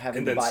then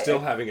having to buy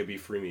having it be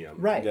freemium.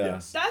 Right. Yeah.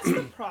 Yes. That's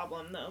the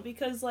problem, though,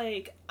 because,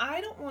 like,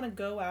 I don't want to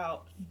go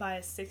out, buy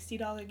a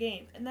 $60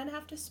 game, and then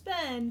have to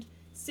spend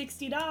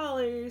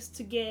 $60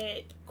 to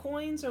get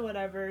coins or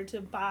whatever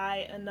to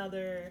buy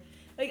another...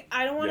 Like,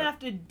 I don't want to have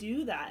to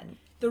do that.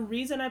 The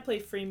reason I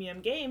play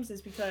freemium games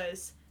is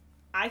because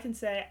I can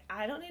say,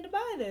 I don't need to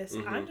buy this.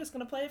 I'm just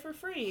going to play it for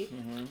free.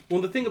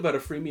 Well, the thing about a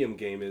freemium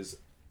game is,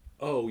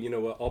 oh, you know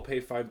what, I'll pay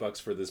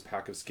 $5 for this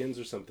pack of skins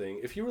or something.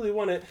 If you really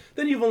want it,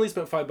 then you've only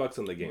spent $5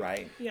 on the game.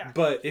 Right. Yeah.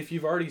 But if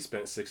you've already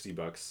spent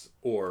 $60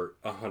 or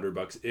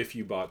 $100 if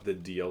you bought the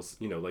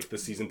DLC, like the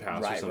season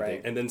pass or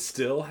something, and then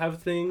still have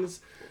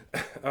things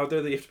out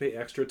there that you have to pay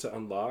extra to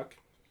unlock,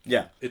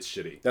 Yeah. it's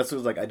shitty. That's what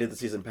was like. I did the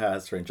season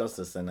pass for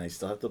Injustice, and I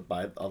still have to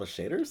buy all the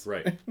shaders.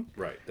 Right.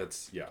 Right.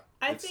 That's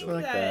I it's think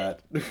silly. Like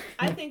that that.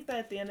 I think that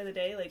at the end of the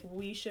day, like,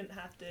 we shouldn't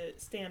have to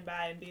stand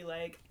by and be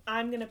like,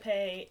 I'm gonna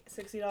pay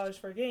 $60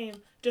 for a game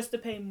just to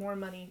pay more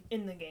money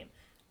in the game.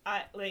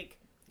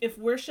 If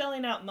we're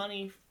shelling out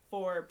money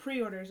for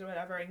pre-orders or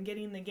whatever and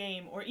getting the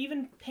game, or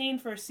even paying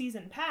for a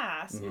season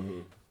pass,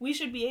 we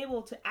should be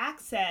able to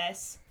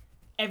access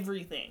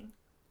everything.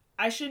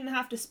 I shouldn't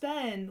have to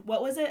spend,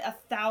 what was it,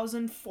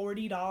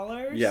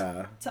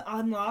 $1,040 to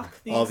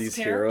unlock all these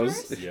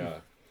characters? heroes. Yeah.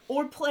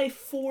 Or play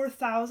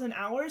 4,000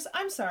 hours?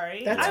 I'm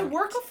sorry. That's- I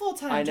work a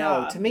full-time I know.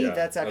 job. To me, Yeah,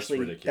 that's that's actually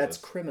ridiculous.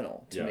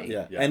 criminal to Yeah. me.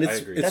 Yeah, Yeah, and I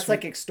it's agree. it's That's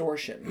like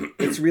extortion.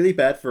 it's really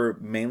bad for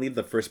mainly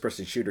the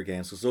first-person shooter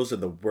games because those are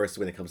the worst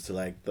when it comes to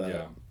like the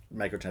Yeah.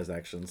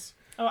 microtransactions.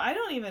 Oh, I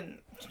don't even...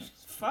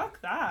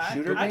 Fuck that.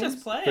 Shooter I games?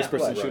 just play 'em.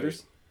 First-person Right.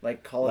 shooters,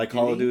 Like Call of like Duty.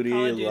 Call of Duty,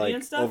 Call of Duty like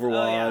and stuff? Oh,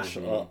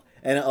 Overwatch, yeah.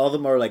 and all of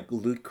them are like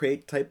loot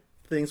crate type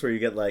things where you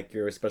get like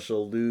your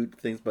special loot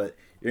things, but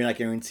you're not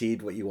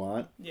guaranteed what you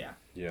want. Yeah.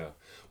 Yeah.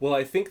 Well,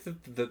 I think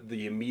that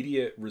the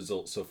immediate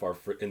result so far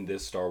in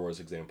this Star Wars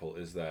example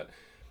is that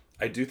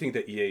I do think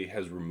that EA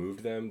has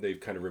removed them. They've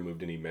kind of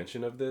removed any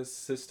mention of this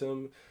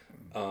system.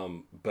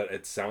 But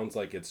it sounds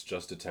like it's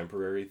just a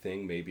temporary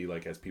thing. Maybe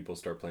like as people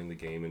start playing the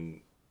game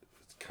and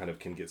kind of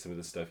can get some of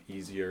this stuff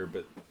easier,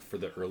 but for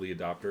the early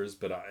adopters.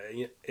 But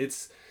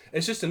it's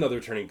just another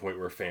turning point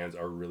where fans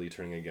are really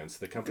turning against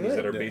the companies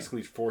that are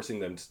basically forcing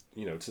them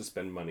to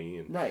spend money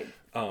and Right.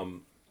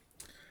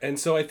 and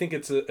so I think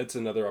it's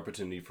another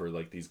opportunity for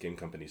like these game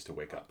companies to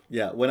wake up.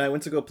 Yeah, when I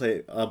went to go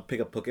play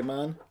pick up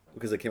Pokemon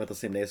because it came out the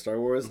same day as Star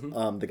Wars,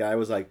 the guy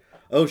was like,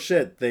 "Oh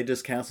shit, they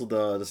just canceled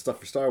the stuff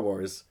for Star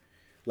Wars,"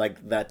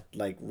 like that,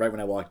 like right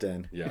when I walked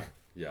in. Yeah,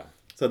 yeah.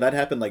 So that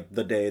happened like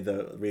the day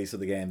the release of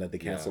the game that they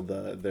canceled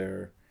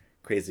their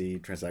crazy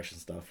transaction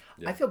stuff.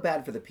 I feel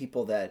bad for the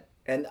people that,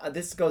 and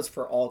this goes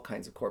for all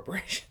kinds of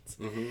corporations,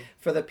 Mm-hmm.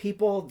 for the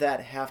people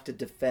that have to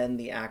defend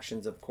the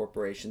actions of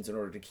corporations in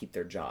order to keep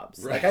their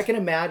jobs. Right. Like I can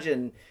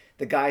imagine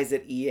the guys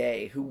at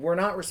EA who were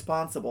not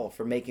responsible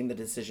for making the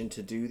decision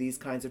to do these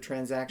kinds of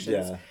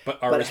transactions. Yeah. But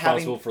are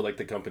responsible for like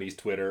the company's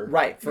Twitter.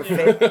 Right, for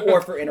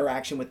or for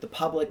interaction with the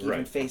public, even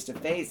Right. face to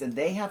face, and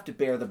they have to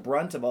bear the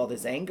brunt of all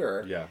this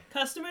anger. Yeah.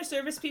 Customer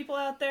service people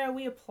out there,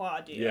 we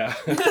applaud you. Yeah.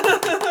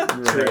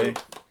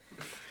 Right.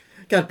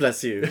 God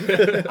bless you.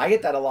 I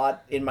get that a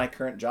lot in my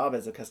current job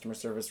as a customer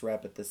service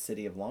rep at the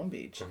city of Long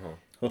Beach.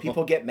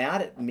 People get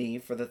mad at me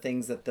for the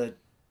things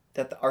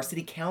that our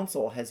city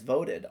council has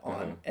voted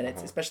on, and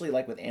it's especially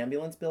like with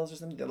ambulance bills or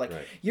something. They're like,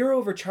 Right. "You're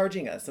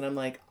overcharging us," and I'm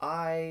like,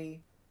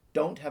 "I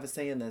don't have a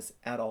say in this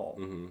at all.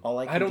 All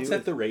I can I don't do set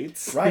is, the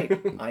rates. right.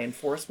 I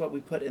enforce what we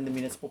put in the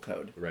municipal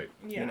code. Right.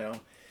 Yeah. You know,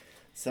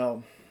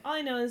 so All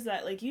I know is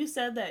that, like, you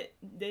said that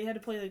they had to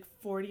play, like,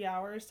 40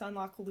 hours to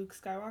unlock Luke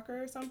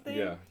Skywalker or something.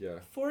 Yeah, yeah.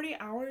 40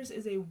 hours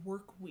is a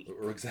work week.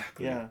 Or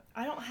exactly. yeah,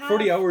 I don't have...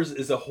 40 hours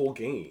is a whole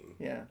game.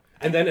 yeah.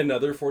 And then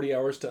another 40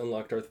 hours to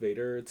unlock Darth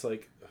Vader. It's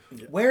like,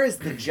 Where is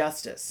the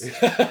justice?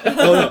 Oh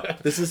no,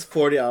 this is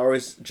 40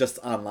 hours just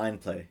online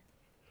play.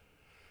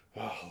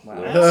 oh,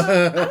 Wow.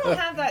 I don't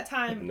have that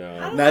time. No. I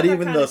don't Not have that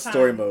even kind the of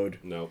story time. mode.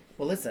 no.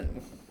 Well,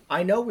 listen,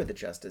 I know where the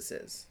justice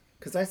is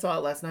because I saw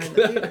it last night in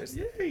the theaters.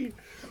 Yay.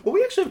 Well,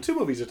 we actually have two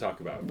movies to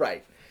talk about.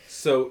 Right.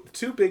 So,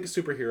 two big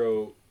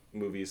superhero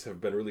movies have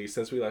been released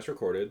since we last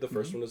recorded. The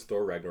first one is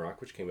Thor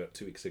Ragnarok, which came out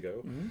 2 weeks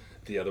ago.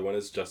 The other one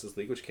is Justice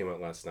League, which came out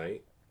last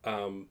night.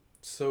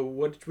 So,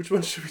 which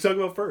one should we talk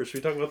about first?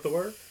 Should we talk about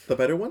Thor? The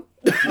better one?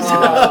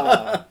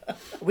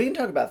 We can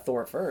talk about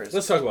Thor first.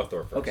 Let's talk about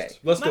Thor first. Okay.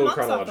 Let's My go in mom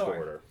saw chronological Thor.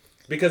 order.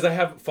 Because I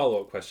have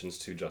follow-up questions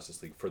to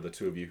Justice League for the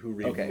two of you who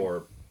read Okay.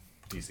 more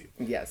DC.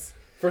 Yes.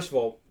 First of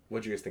all,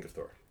 what did you guys think of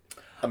Thor?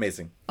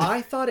 Amazing.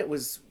 I thought it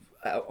was,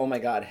 oh my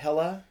God,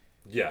 Hela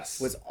Yes.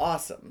 was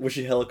awesome. Was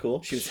she hella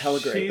cool? She was hella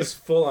great. She's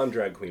full-on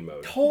drag queen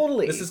mode.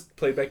 Totally. This is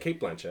played by Kate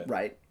Blanchett.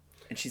 Right.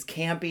 And she's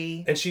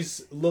campy.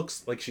 And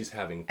looks like she's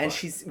having fun. And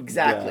she's,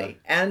 exactly.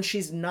 And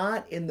she's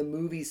not in the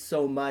movie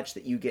so much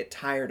that you get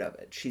tired of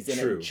it. She's in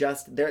True. it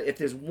just, there. If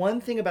there's one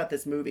thing about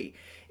this movie,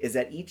 is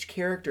that each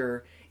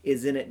character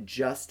is in it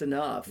just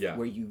enough Yeah.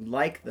 where you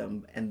like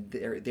them and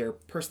their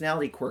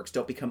personality quirks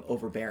don't become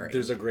overbearing.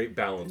 There's a great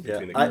balance Yeah,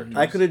 between the characters.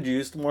 I could have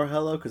used more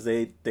Hello because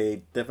they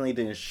definitely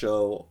didn't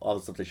show all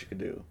the stuff that she could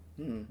do.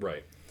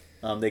 Right.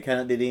 They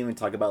didn't even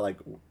talk about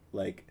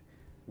like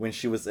when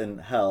she was in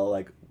hell,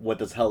 like what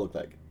does hell look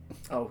like?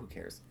 Oh, who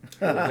cares?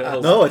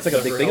 No, it's like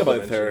a big thing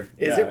about her.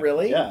 Is it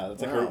really? Yeah,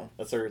 that's like Wow.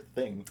 that's her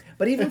thing.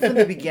 But even from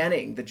the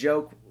beginning, the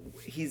joke,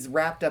 he's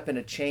wrapped up in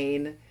a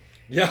chain.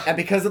 Yeah. And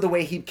because of the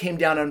way he came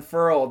down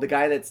unfurled, the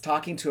guy that's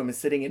talking to him is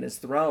sitting in his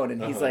throne,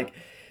 and he's like,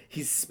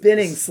 he's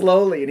spinning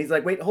slowly, and he's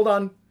like, wait, hold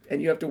on.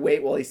 And you have to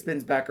wait while he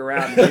spins back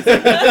around. And he's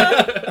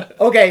like,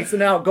 okay, so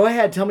now go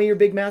ahead, tell me your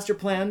big master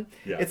plan.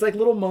 Yeah. It's like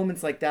little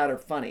moments like that are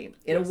funny.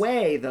 In Yes. a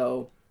way,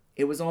 though,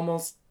 it was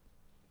almost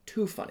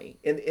too funny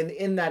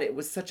in that it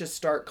was such a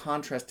stark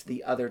contrast to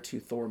the other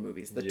two Thor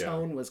movies. The Yeah.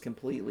 tone was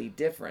completely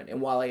different.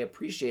 And while I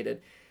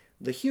appreciated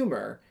the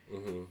humor,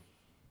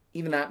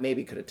 even that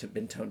maybe could have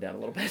been toned down a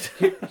little bit.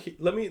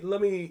 Let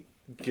me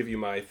give you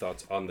my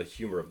thoughts on the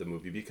humor of the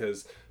movie,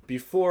 because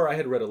before I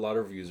had read a lot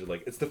of reviews that are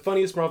like, it's the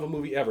funniest Marvel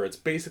movie ever. It's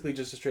basically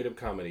just a straight up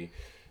comedy.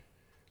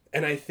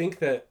 And I think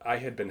that I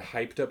had been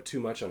hyped up too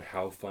much on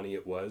how funny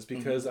it was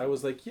because I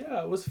was like,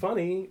 yeah, it was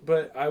funny,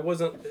 but I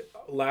wasn't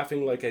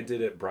laughing like I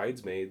did at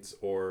Bridesmaids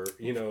or,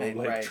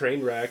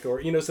 Trainwreck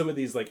or, some of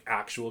these like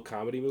actual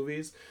comedy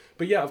movies.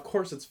 But yeah, of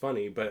course it's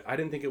funny, but I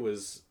didn't think it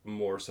was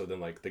more so than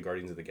like the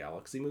Guardians of the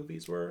Galaxy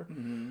movies were.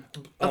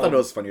 I thought it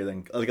was funnier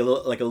than like a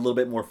little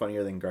bit more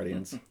funnier than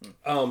Guardians.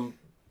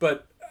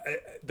 But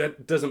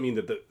that doesn't mean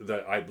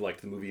that I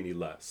liked the movie any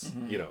less,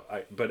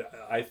 But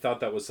I thought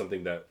that was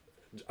something that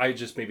I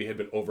just maybe had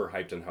been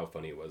overhyped on how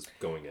funny it was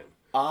going in.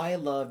 I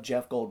love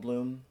Jeff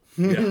Goldblum.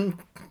 Yeah.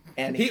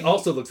 And he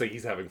also looks like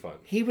he's having fun.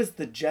 He was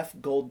the Jeff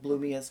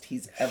Goldblumiest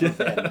he's ever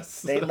been.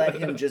 They let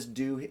him just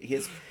do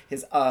his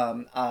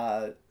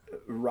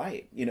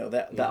right,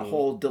 that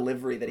whole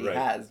delivery that he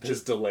has.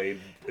 Just delayed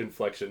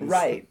inflections.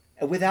 Right.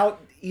 Without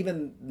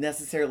even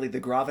necessarily the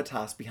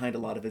gravitas behind a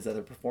lot of his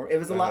other performances. It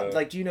was a lot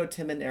like, do you know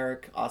Tim and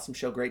Eric? Awesome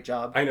show, great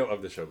job. I know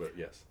of the show, but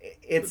yes.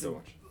 It's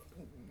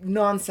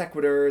non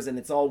sequiturs and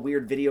it's all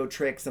weird video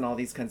tricks and all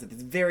these kinds of.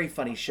 It's a very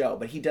funny show,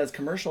 but he does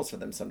commercials for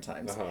them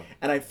sometimes.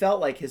 And I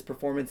felt like his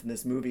performance in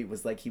this movie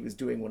was like he was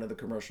doing one of the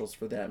commercials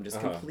for them, just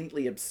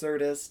completely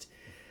absurdist.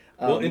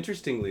 Well,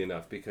 interestingly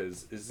enough,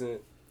 because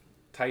isn't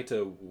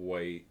Taika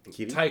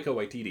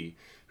Waititi,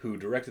 who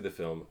directed the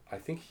film, I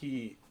think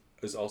he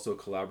is also a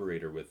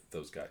collaborator with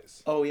those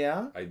guys. Oh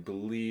yeah, I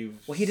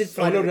believe. Well, he did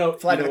Flight of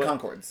the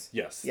Conchords.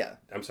 Yes. Yeah.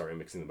 I'm sorry, I'm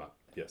mixing them up.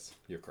 Yes,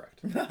 you're correct.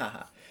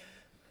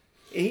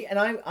 And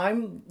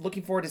I'm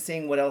looking forward to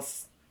seeing what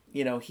else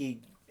he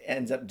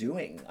ends up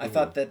doing. I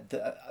thought that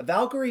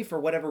Valkyrie, for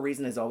whatever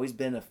reason, has always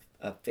been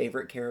a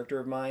favorite character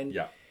of mine.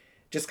 Yeah.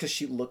 Just because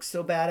she looks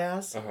so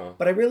badass.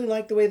 But I really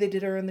like the way they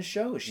did her in the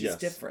show. She's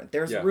different.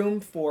 There's room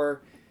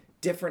for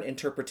different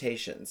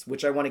interpretations,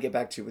 which I want to get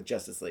back to with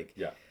Justice League.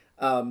 Yeah.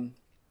 And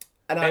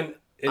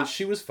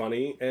she was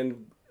funny,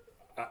 and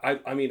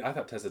I mean, I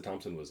thought Tessa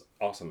Thompson was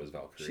awesome as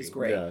Valkyrie. She's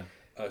great. Yeah.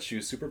 She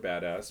was super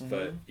badass,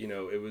 but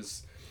it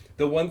was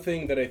the one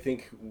thing that I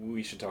think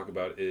we should talk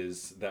about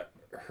is that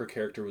her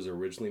character was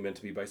originally meant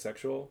to be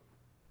bisexual.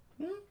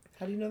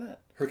 How do you know that?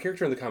 Her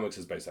character in the comics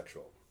is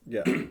bisexual.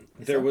 Yeah.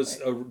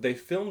 They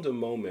filmed a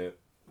moment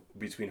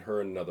between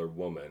her and another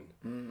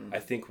woman. I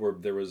think where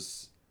there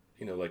was,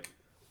 like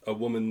a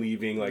woman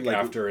leaving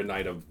after a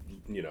night of,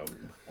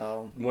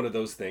 one of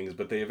those things,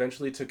 but they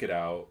eventually took it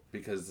out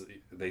because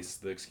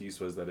the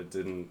excuse was that it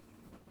didn't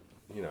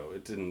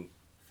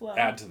Flow.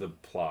 add to the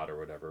plot or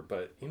whatever.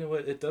 But you know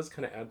what? It does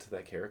kind of add to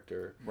that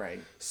character. Right.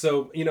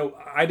 So,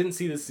 I didn't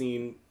see the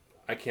scene.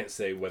 I can't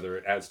say whether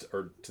it adds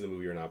to the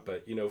movie or not,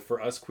 but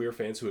for us queer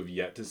fans who have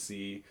yet to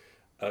see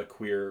a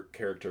queer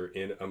character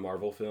in a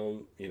Marvel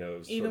film,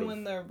 even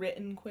when they're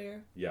written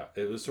queer. Yeah,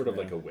 it was sort of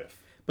like a whiff.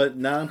 But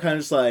now I'm kind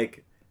of just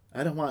like,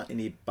 I don't want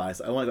any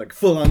bias. I want like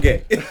full on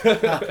gay.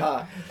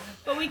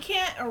 But we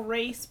can't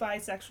erase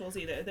bisexuals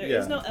either. There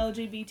is no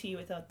LGBT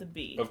without the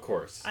B. Of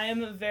course. I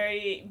am a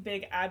very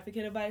big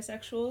advocate of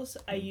bisexuals.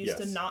 I used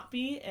to not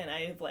be, and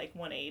I have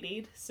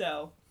 180'd.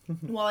 So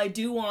while I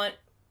do want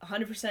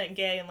 100%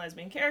 gay and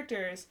lesbian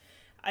characters,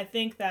 I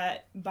think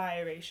that bi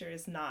erasure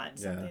is not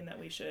something that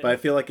we should. But I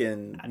feel like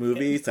in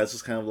movies, that's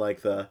just kind of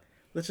like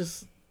let's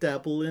just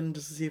dabble in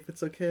just to see if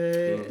it's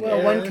okay.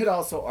 Well, one could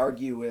also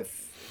argue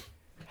with.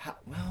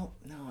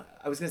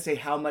 I was going to say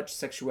how much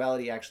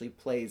sexuality actually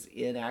plays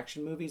in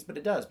action movies, but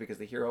it does because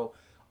the hero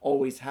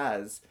always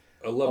has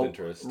a love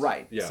interest.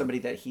 Right. Yeah. Somebody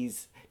that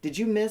he's... Did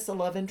you miss a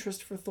love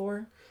interest for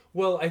Thor?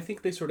 Well, I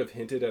think they sort of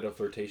hinted at a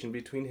flirtation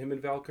between him and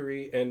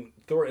Valkyrie, and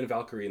Thor and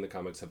Valkyrie in the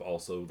comics have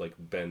also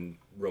been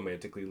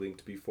romantically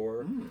linked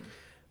before.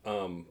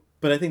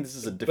 But I think this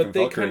is a different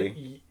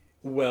Valkyrie.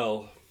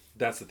 Well,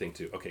 that's the thing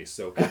too. Okay,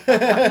 so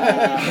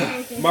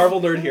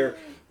Marvel nerd here.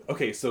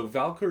 Okay, so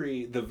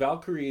the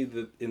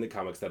Valkyrie in the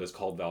comics that is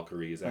called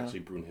Valkyrie is actually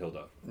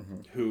Brunhilde,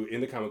 who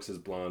in the comics is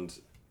blonde,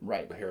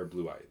 hair,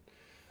 blue-eyed.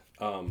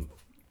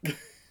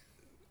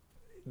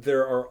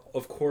 There are,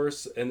 of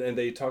course, and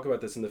they talk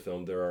about this in the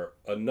film, there are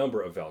a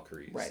number of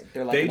Valkyries. Right,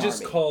 they're like They an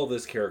just army. call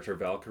this character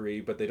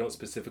Valkyrie, but they don't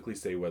specifically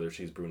say whether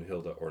she's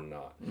Brunhilde or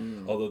not.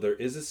 Although there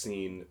is a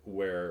scene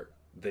where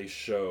they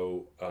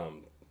show...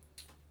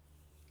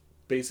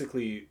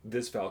 basically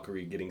this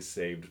Valkyrie getting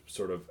saved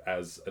sort of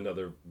as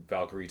another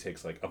Valkyrie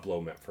takes a blow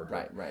meant for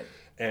her. Right.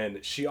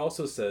 And she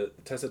also said,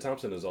 Tessa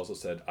Thompson has also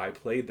said, I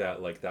played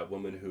that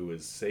woman who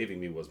is saving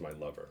me was my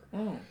lover.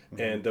 Oh.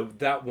 And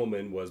that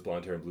woman was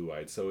blonde hair and blue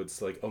eyed. So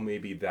it's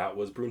maybe that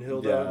was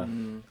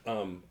Brunhilde.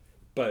 Yeah.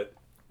 But,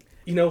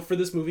 for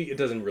this movie, it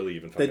doesn't really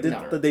even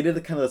matter. They did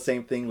the kind of the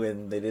same thing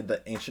when they did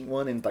the ancient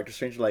one in Doctor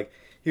Strange.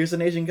 Here's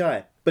an Asian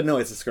guy. But no,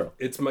 it's this girl.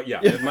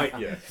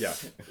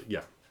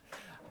 Yeah.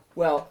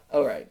 Well,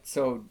 all right.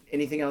 So,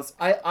 anything else?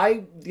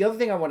 The other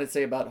thing I want to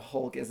say about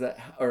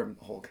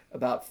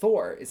about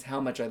Thor is how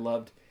much I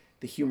loved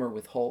the humor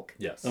with Hulk.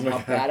 Yes. And how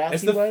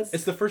badass he was.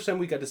 It's the first time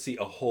we got to see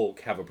a Hulk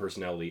have a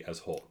personality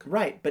as Hulk.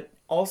 Right, but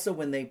also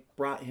when they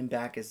brought him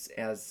back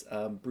as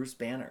Bruce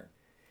Banner,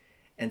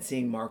 and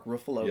seeing Mark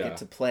Ruffalo get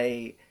to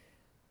play,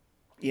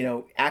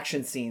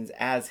 action scenes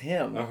as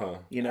him. Uh-huh.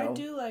 I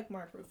do like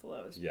Mark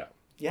Ruffalo. Yeah.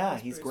 Yeah,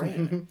 he's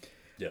great.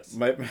 Yes.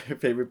 My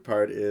favorite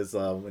part is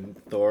when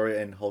Thor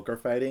and Hulk are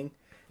fighting,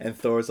 and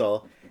Thor's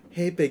all,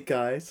 "Hey, big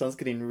guy, sun's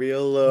getting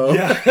real low."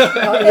 Yeah.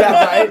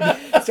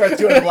 Right. Starts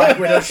doing a Black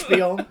Widow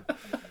spiel.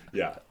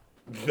 Yeah.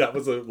 That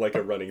was a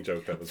running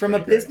joke that was From a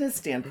pretty great. business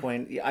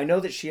standpoint, I know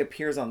that she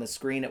appears on the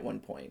screen at one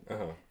point.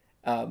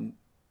 Uh-huh.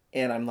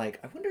 And I'm like,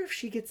 I wonder if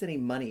she gets any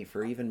money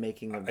for even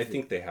making a I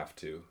think they have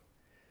to.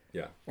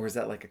 Yeah. Or is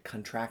that like a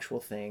contractual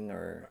thing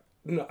or...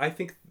 No, I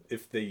think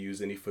if they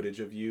use any footage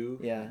of you,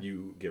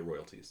 you get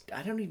royalties.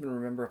 I don't even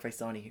remember if I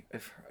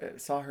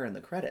saw her in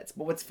the credits.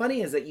 But what's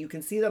funny is that you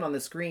can see that on the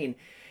screen,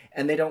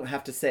 and they don't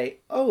have to say,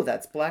 "Oh,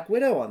 that's Black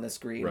Widow on the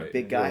screen, right.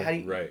 big guy." Yeah. How do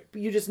you, right.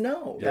 You just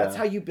know. Yeah. That's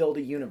how you build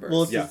a universe.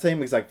 Well, it's the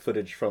same exact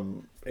footage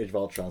from Age of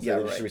Ultron, so Yeah,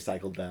 they right. just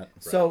recycled that.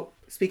 So,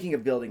 speaking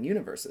of building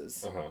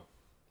universes,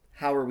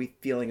 how are we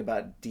feeling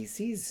about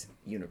DC's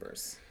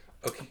universe?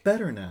 Okay.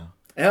 Better now.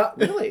 Yeah,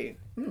 really?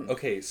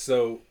 Okay,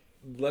 so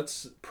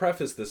let's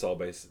preface this all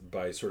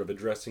by sort of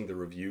addressing the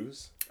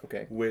reviews.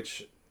 Okay.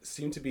 Which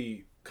seem to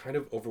be kind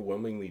of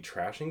overwhelmingly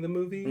trashing the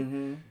movie.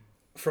 Mm-hmm.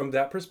 From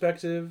that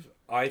perspective,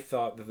 I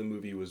thought that the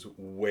movie was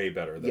way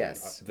better than...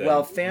 Yes.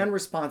 Well, fan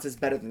response is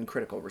better than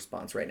critical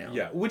response right now.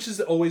 Yeah, which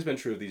has always been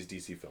true of these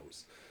DC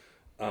films.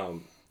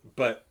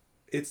 But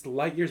it's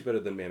light years better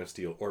than Man of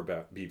Steel or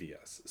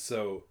BVS.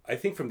 So I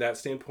think from that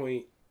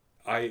standpoint,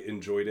 I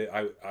enjoyed it.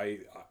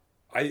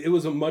 It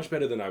was much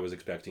better than I was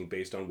expecting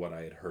based on what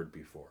I had heard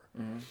before.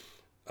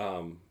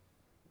 Mm-hmm.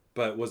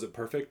 But was it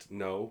perfect?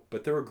 No.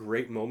 But there were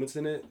great moments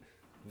in it.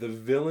 The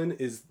villain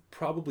is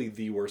probably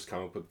the worst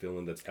comic book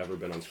villain that's ever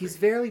been on screen. He's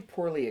very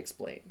poorly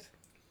explained.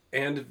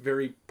 And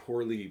very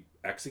poorly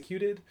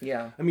executed.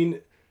 Yeah. I mean...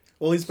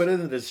 Well, he's better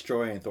than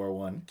Destroy in Thor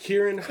 1.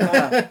 Kieran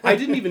I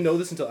didn't even know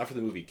this until after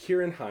the movie.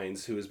 Kieran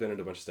Hines, who has been in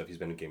a bunch of stuff. He's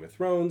been in Game of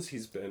Thrones.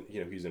 He's been,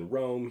 he's in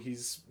Rome.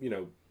 He's,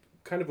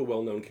 kind of a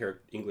well-known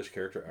English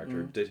character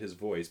actor, did his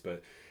voice,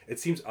 but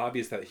it seems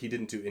obvious that he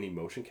didn't do any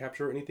motion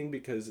capture or anything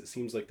because it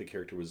seems like the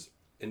character was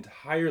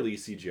entirely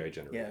CGI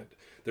generated. Yeah.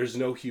 There's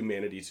no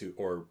humanity to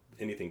or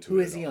anything to it. Who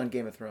is he on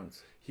Game of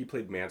Thrones? He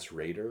played Mance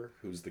Rayder,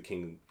 who's the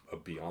king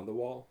of Beyond the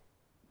Wall.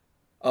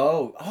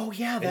 Oh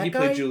yeah, that guy. And he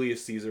played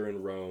Julius Caesar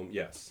in Rome.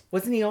 Yes.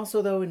 Wasn't he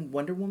also though in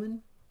Wonder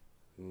Woman?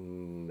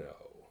 No.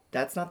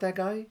 That's not that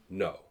guy?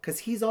 No. Because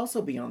he's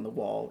also Beyond the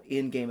Wall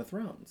in Game of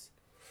Thrones.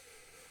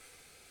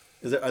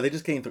 Are they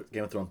just Game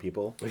of Thrones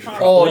people?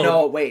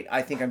 No, wait.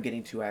 I think I'm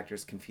getting two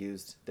actors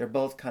confused. They're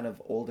both kind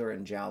of older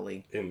and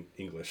jowly. In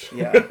English.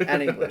 Yeah,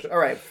 and English. All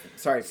right.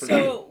 Sorry for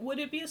that. So, would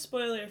it be a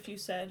spoiler if you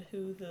said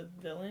who the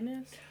villain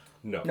is?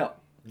 No. No.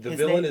 The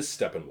villain is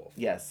Steppenwolf.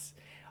 Yes.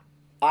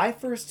 I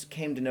first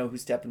came to know who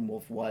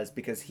Steppenwolf was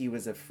because he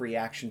was a free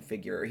action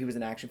figure. He was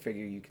an action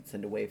figure you could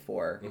send away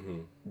for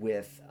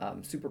with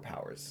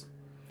superpowers.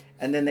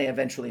 And then they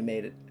eventually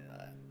made it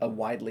a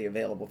widely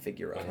available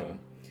figure of him.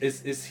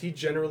 Is he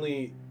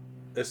generally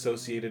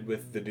associated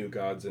with the New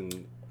Gods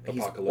and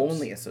Apocalypse? He's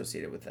only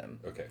associated with them.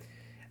 Okay.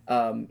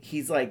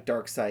 He's like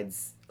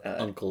Darkseid's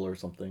uncle or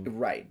something.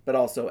 Right, but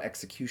also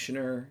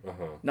executioner.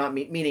 Not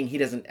meaning he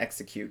doesn't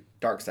execute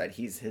Darkseid.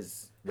 He's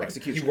his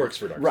executioner. He works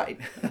for Darkseid. Right.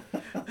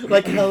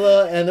 Like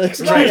Hela and the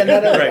Right,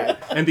 right.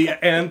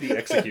 And the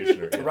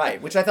executioner. Yeah.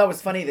 Right, which I thought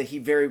was funny that he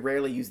very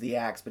rarely used the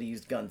axe, but he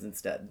used guns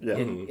instead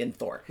in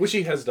Thor. Which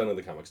he has done in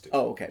the comics too.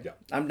 Oh, okay. Yeah.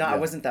 I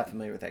wasn't that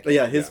familiar with that. But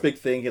yeah, his big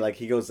thing,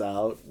 he goes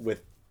out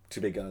with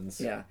two big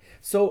guns. Yeah.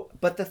 So,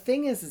 but the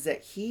thing is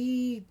that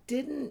he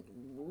didn't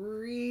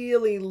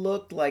really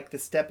look like the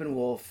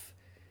Steppenwolf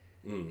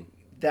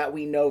that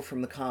we know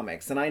from the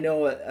comics. And I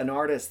know an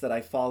artist that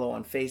I follow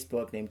on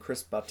Facebook named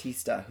Chris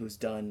Bautista, who's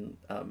done,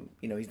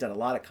 he's done a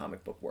lot of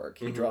comic book work.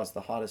 He draws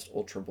the hottest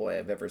Ultra Boy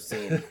I've ever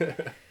seen.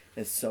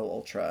 It's so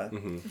ultra.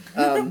 He's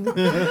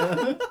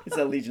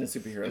a Legion of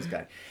Superheroes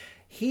guy.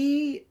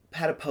 He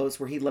had a post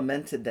where he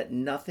lamented that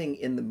nothing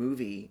in the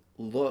movie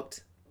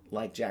looked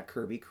like Jack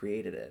Kirby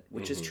created it,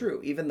 which is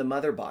true. Even the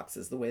mother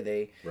boxes, the way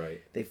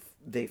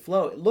they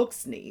flow, it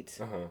looks neat.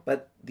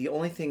 But the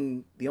only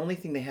thing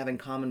they have in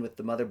common with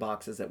the mother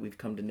boxes that we've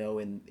come to know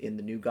in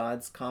the New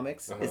Gods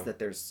comics is that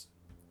they're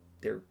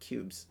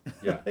cubes.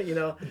 Yeah.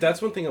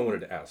 That's one thing I wanted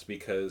to ask,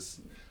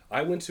 because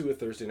I went to a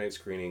Thursday night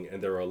screening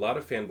and there were a lot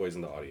of fanboys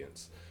in the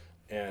audience.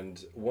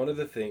 And one of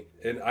the things,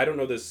 and I don't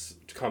know this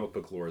comic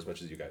book lore as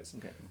much as you guys.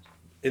 Okay.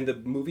 In the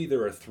movie,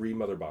 there are 3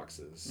 mother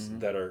boxes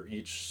that are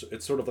each,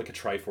 it's sort of like a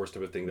Triforce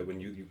type of thing that when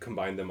you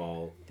combine them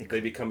all,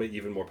 they become an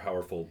even more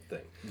powerful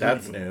thing.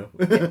 That's new.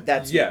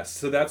 Yes,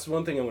 so that's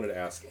one thing I wanted to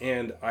ask.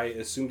 And I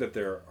assume that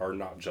there are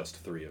not just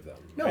 3 of them.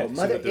 No, in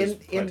Jack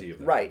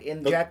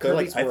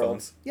Kirby's like world.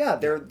 iPhones. Yeah,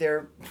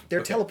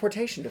 they're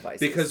teleportation devices.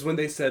 Because when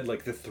they said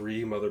like the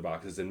 3 mother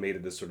boxes and made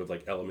it this sort of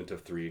like element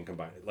of 3 and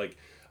combined it, like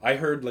I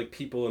heard like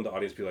people in the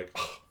audience be like,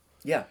 oh,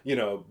 yeah,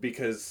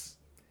 because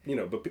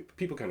but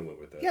people kind of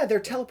went with it. Yeah, they're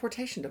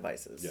teleportation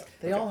devices. Yeah,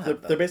 they all have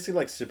them. They're basically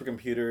like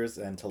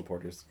supercomputers and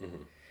teleporters.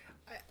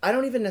 I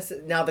don't even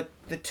necessarily... Now,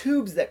 the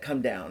tubes that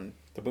come down...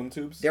 The boom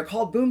tubes? They're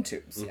called boom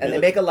tubes. And they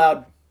make a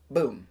loud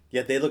boom.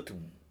 Yeah, they looked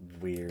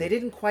weird. They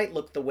didn't quite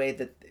look the way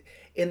that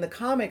in the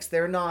comics.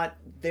 They're not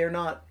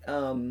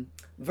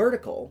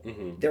vertical.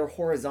 They're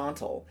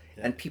horizontal,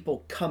 and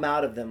people come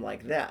out of them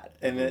like that.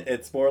 And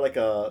it's more like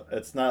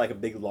it's not like a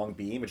big long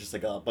beam. It's just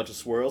like a bunch of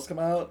swirls come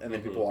out, and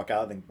then people walk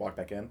out and then walk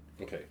back in.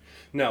 Okay.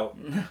 Now,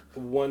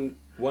 one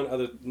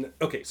other.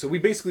 Okay, so we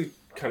basically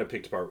kind of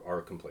picked apart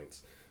our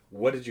complaints.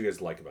 What did you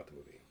guys like about the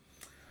movie?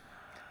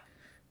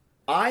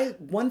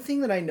 One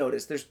thing that I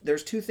noticed,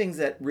 there's two things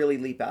that really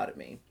leap out at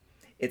me.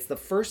 It's the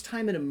first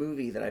time in a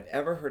movie that I've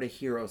ever heard a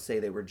hero say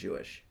they were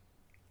Jewish.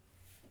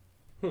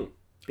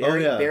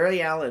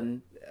 Barry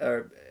Allen,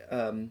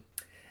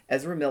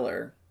 Ezra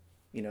Miller,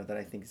 that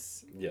I think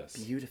is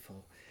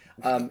beautiful.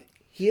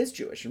 He is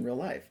Jewish in real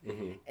life,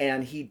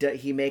 and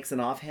he makes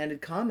an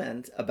offhanded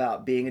comment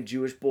about being a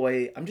Jewish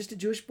boy. I'm just a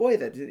Jewish boy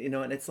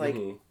and it's like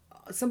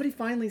somebody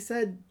finally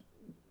said,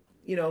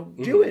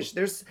 Jewish.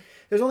 There's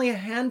only a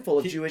handful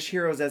of Jewish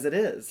heroes as it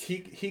is. He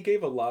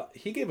gave a lot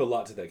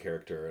to that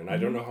character, and I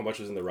don't know how much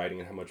was in the writing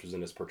and how much was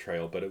in his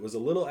portrayal, but it was a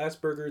little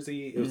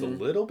Asperger's-y. It was a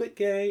little bit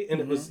gay,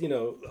 and it was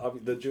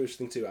the Jewish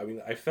thing too. I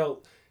mean, I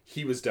felt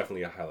he was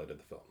definitely a highlight of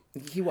the film.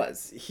 He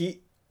was.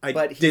 I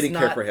didn't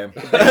care for him.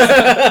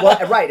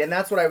 Well, right, and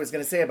that's what I was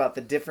going to say about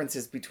the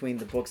differences between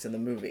the books and the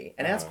movie.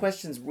 And ask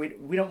questions.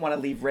 We don't want to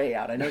leave Ray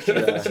out. I know she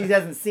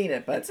hasn't seen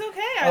it, but it's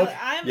okay.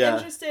 I'm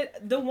interested.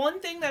 The one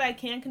thing that I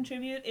can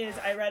contribute is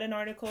I read an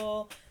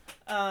article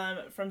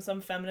from some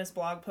feminist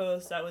blog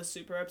post that was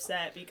super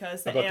upset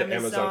because the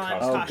Amazon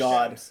costumes. Oh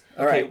God!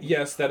 All right. Okay,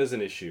 yes, that is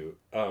an issue.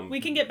 We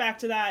can get back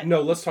to that.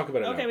 No, let's talk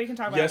about it now. Okay, we can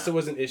talk about it. Yes, it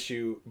was an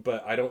issue,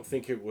 but I don't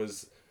think it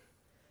was.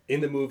 In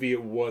the movie,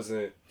 it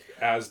wasn't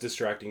as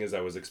distracting as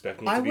I was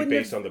expecting it to be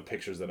based on the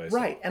pictures that I saw.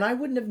 Right, and I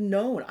wouldn't have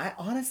known. I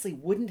honestly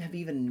wouldn't have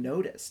even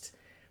noticed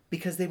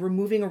because they were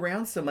moving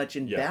around so much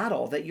in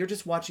battle that you're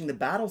just watching the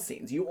battle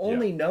scenes. You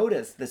only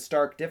notice the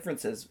stark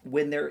differences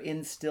when they're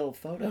in still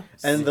photos.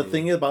 And the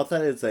thing about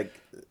that is like,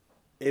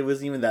 it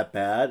wasn't even that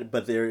bad,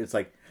 but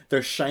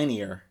they're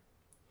shinier.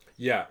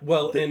 Yeah,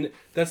 well, and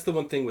that's the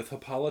one thing with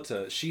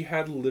Hippolyta. She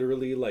had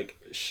literally like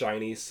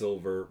shiny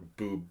silver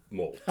boob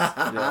molds,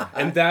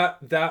 and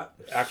that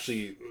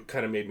actually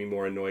kind of made me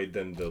more annoyed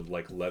than the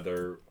like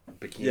leather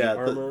bikini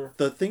armor.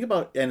 The thing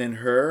about and in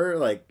her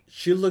like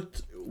she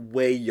looked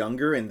way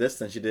younger in this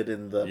than she did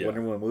in the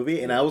Wonder Woman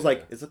movie, and I was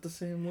like, is it the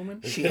same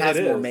woman? She has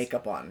more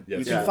makeup on. Yes.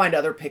 You can find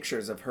other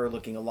pictures of her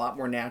looking a lot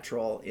more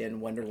natural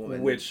in Wonder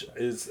Woman, which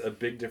is a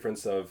big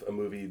difference of a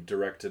movie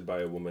directed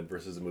by a woman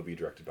versus a movie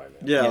directed by a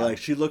man. Yeah, like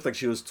she looked like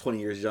she was 20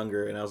 years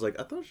younger, and I was like,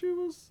 I thought she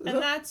was.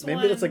 That's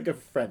like a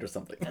friend or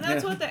something. And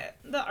that's what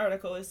the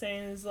article is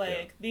saying is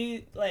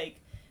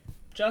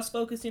just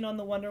focusing on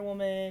the Wonder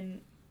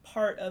Woman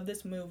part of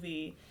this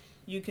movie.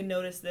 You can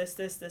notice this,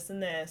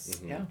 and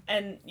this. Yeah.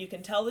 And you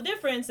can tell the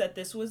difference that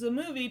this was a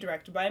movie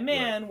directed by a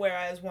man,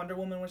 whereas Wonder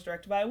Woman was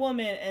directed by a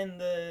woman,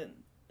 and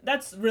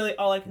that's really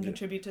all I can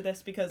contribute to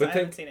this because I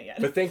haven't seen it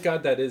yet. But thank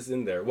God that is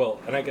in there. Well,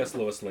 and I guess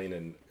Lois Lane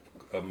and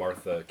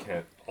Martha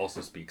can't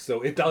also speak,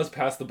 so it does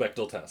pass the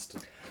Bechdel test.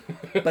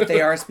 But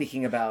they are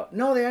speaking about...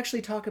 No, they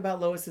actually talk about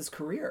Lois's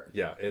career.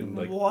 Yeah. And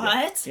like,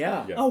 what?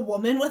 Yeah. A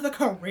woman with a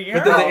career?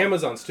 But then the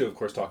Amazons, too, of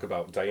course, talk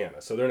about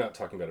Diana, so they're not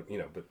talking about it,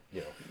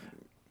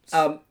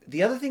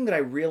 The other thing that I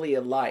really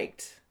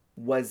liked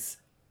was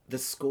the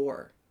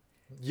score.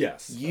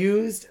 Yes.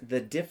 Used the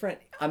different...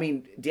 I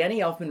mean, Danny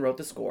Elfman wrote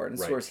the score, and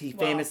of course he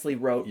famously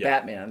wrote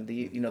Batman,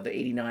 the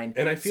 89.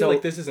 And I feel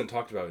like this isn't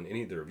talked about in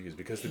any of the reviews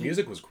because the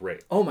music was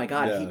great. Oh my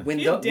God. Yeah.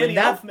 Danny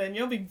Elfman,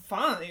 you'll be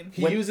fine.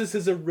 He uses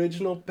his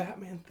original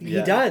Batman theme.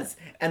 He does.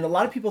 And a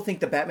lot of people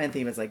think the Batman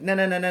theme is like, no.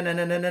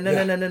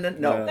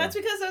 That's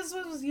because that's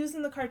what was used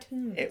in the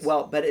cartoons.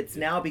 But it's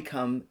now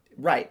become...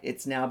 Right.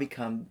 It's now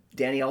become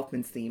Danny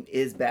Elfman's theme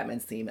is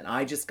Batman's theme, and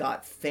I just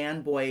got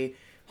fanboy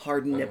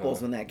hard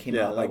nipples when that came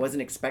out. I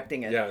wasn't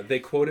expecting it. Yeah, they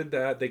quoted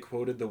that. They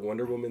quoted the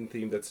Wonder Woman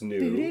theme that's new.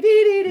 And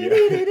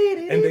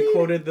they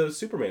quoted the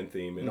Superman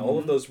theme, and all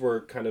of those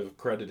were kind of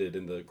credited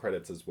in the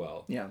credits as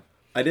well. Yeah.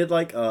 I did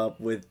like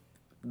with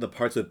the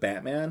parts with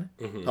Batman,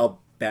 how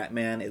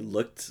Batman, it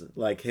looked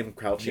like him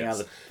crouching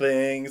out of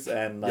things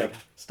and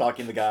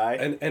stalking the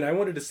guy. And I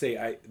wanted to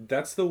say,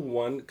 that's the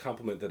one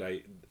compliment that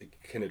I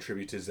can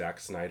attribute to Zack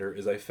Snyder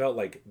is I felt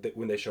like that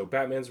when they show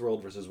Batman's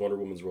world versus Wonder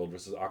Woman's world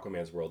versus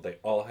Aquaman's world, they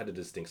all had a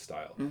distinct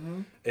style,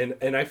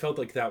 and I felt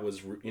like that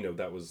was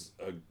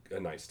a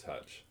nice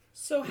touch.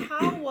 So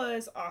how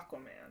was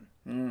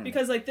Aquaman?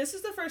 Because this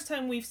is the first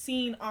time we've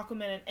seen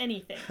Aquaman in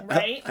anything,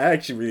 right? I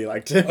actually really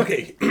liked it.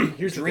 Okay,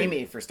 here's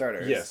dreamy for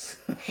starters. Yes,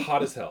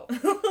 hot as hell.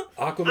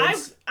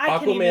 Aquaman's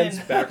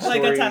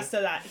backstory. Attest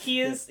to that.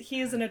 He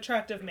is an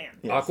attractive man.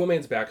 Yes.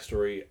 Aquaman's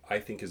backstory, I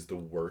think, is the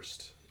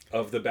worst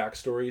of the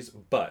backstories,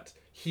 but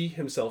he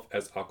himself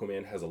as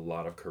Aquaman has a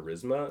lot of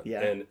charisma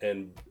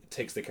and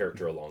takes the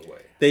character a long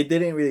way. They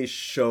didn't really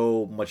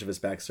show much of his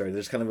backstory. They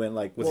just kind of went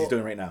what's he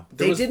doing right now?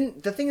 The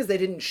thing is, they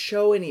didn't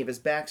show any of his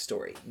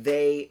backstory.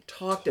 They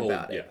talked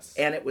about it. Yes.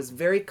 And it was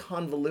very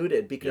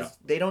convoluted because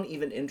they don't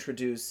even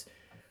introduce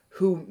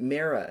who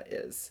Mera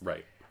is.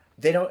 Right.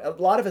 A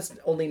lot of us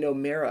only know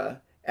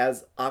Mera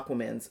as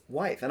Aquaman's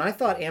wife. And I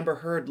thought Amber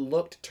Heard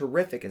looked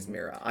terrific as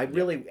Mera. I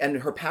really, and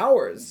her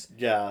powers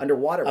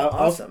underwater were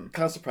awesome. I was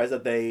kind of surprised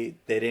that they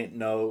didn't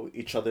know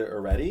each other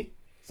already.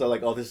 So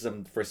like, oh, this is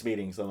them first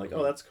meeting. So I'm like,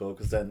 oh, that's cool.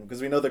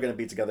 Because we know they're going to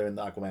be together in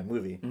the Aquaman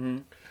movie. Mm-hmm.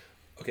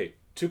 Okay,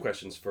 2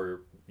 questions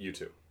for you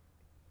two.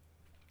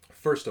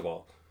 First of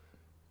all,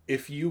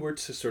 if you were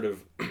to sort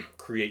of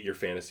create your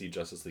fantasy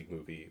Justice League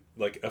movie,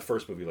 like a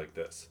first movie like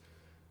this,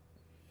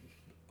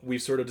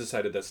 we've sort of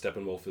decided that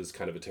Steppenwolf is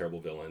kind of a terrible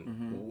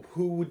villain.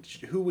 Mm-hmm.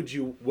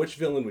 Which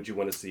villain would you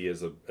want to see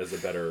as a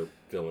better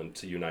villain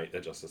to unite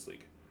a Justice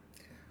League?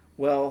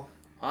 Well,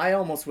 I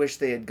almost wish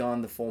they had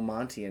gone the full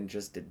Monty and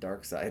just did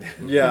Darkseid.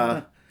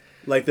 Yeah.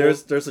 Like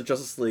there's a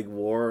Justice League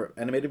War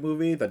animated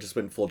movie that just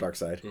went full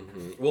Darkseid.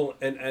 Mm-hmm. Well,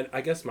 and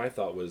I guess my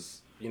thought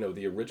was,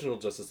 the original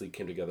Justice League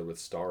came together with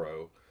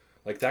Starro.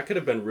 Like that could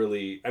have been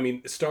really. I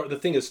mean, the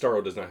thing is,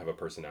 Starro does not have a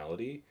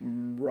personality,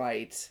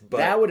 right? But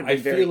that would have been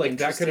very like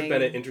interesting. That could have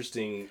been an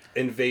interesting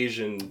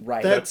invasion,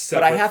 right? That's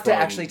but I have to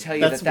actually tell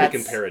you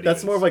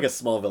that's more of like a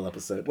Smallville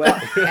episode. Well,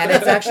 and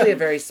it's actually a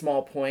very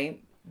small point.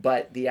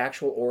 But the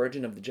actual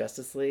origin of the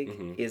Justice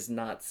League is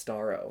not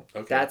Starro.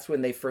 Okay. That's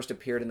when they first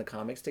appeared in the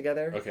comics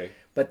together. Okay.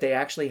 But they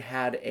actually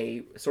had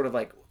a sort of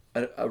like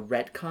a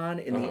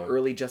retcon in the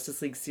early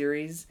Justice League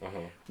series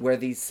where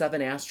these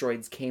 7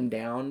 asteroids came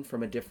down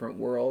from a different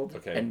world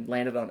and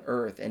landed on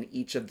Earth, and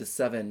each of the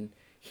 7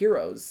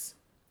 heroes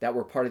that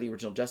were part of the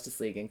original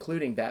Justice League,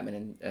 including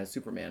Batman and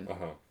Superman,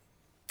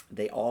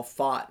 they all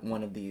fought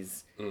one of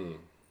these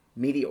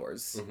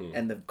meteors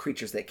and the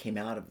creatures that came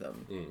out of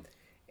them.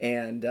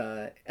 And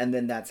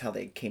then that's how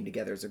they came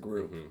together as a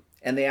group.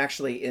 And they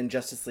actually, in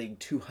Justice League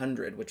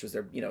 200, which was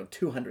their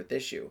 200th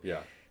issue,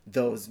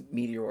 those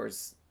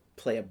meteors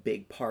play a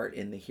big part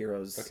in the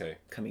heroes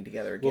coming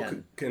together again.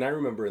 Well, and I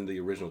remember in the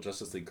original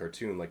Justice League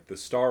cartoon, like the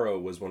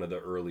Starro was one of the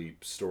early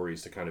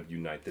stories to kind of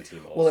unite the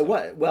team. Also. Well, it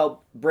was.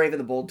 Well, Brave and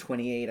the Bold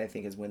 28, I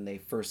think, is when they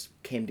first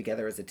came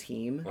together as a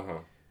team,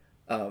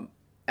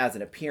 as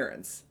an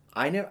appearance.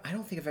 I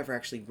don't think I've ever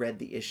actually read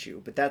the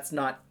issue, but that's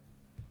not.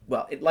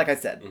 Well, like I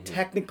said,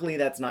 technically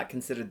that's not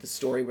considered the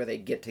story where they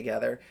get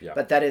together,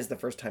 but that is the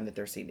first time that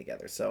they're seen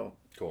together. So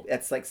cool.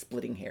 That's like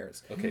splitting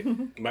hairs. Okay.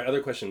 My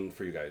other question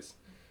for you guys.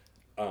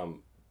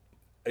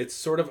 It's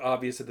sort of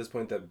obvious at this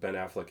point that Ben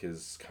Affleck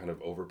is kind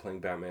of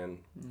overplaying Batman.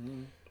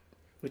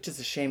 Which is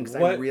a shame because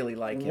I really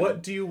like him.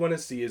 What do you want to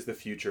see as the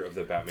future of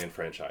the Batman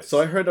franchise?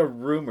 So I heard a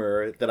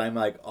rumor that I'm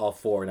like all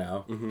for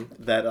now,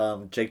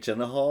 that Jake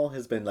Gyllenhaal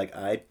has been like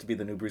eyed to be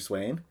the new Bruce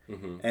Wayne.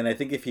 And I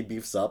think if he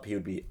beefs up, he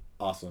would be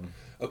awesome.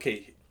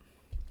 Okay.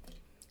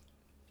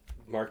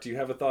 Mark, do you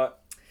have a thought?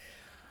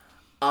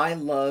 I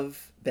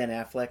love Ben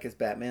Affleck as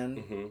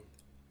Batman.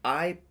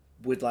 I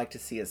would like to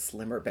see a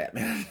slimmer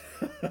Batman.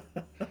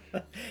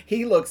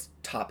 He looks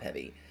top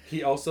heavy.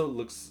 He also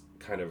looks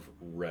kind of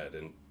red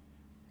and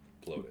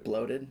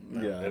bloated.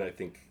 No. Yeah. And I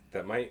think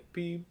that might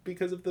be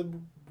because of the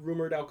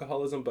rumored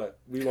alcoholism, but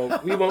we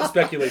won't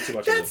speculate too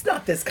much. That's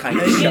not this kind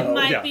of show. It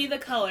might be the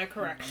color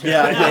correction.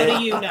 Yeah, How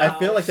do you know? I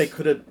feel like they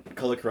could have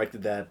color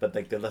corrected that, but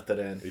like they left it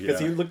in because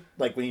he looked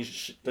like when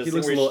he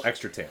looks a little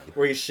extra tan.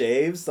 Where he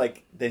shaves,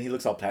 like then he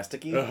looks all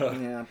plasticky.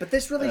 Yeah, but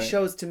this really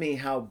shows to me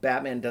how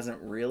Batman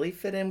doesn't really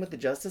fit in with the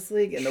Justice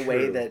League in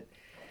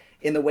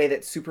the way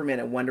that Superman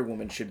and Wonder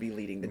Woman should be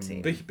leading the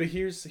team. But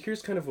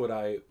here's kind of what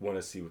I want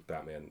to see with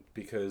Batman,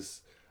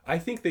 because I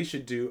think they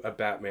should do a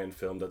Batman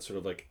film that's sort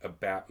of like a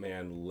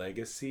Batman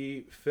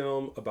legacy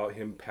film about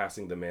him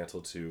passing the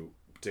mantle to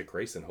Dick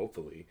Grayson,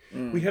 hopefully.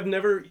 We have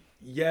never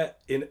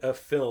yet in a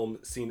film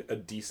seen a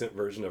decent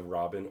version of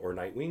Robin or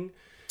Nightwing.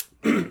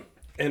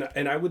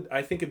 And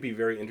I think it'd be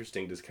very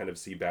interesting to kind of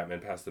see Batman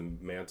pass the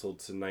mantle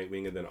to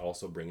Nightwing and then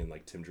also bring in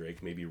like Tim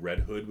Drake. Maybe Red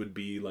Hood would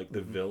be like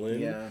the villain.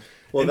 Yeah.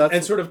 Well,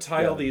 and sort of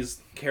tie all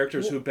these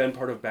characters who have been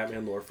part of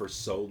Batman lore for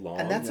so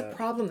long. And that's a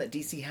problem that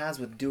DC has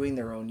with doing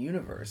their own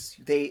universe.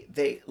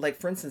 They like,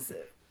 for instance,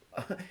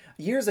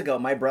 years ago,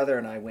 my brother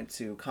and I went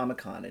to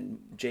Comic-Con, and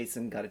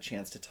Jason got a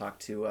chance to talk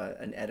to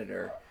an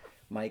editor,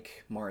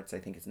 Mike Martz, I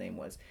think his name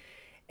was.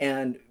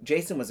 And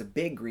Jason was a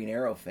big Green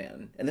Arrow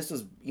fan. And this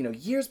was,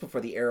 years before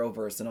the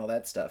Arrowverse and all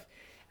that stuff.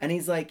 And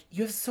he's like,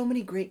 you have so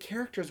many great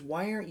characters.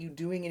 Why aren't you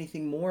doing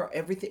anything more?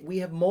 We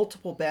have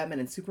multiple Batman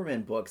and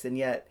Superman books, and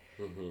yet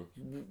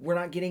we're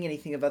not getting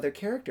anything of other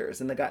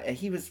characters. And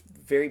he was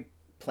very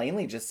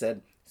plainly just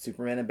said,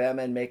 Superman and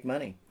Batman make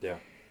money. Yeah.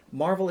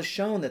 Marvel has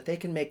shown that they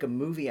can make a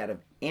movie out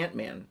of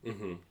Ant-Man,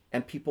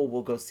 and people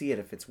will go see it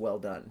if it's well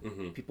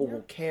done. People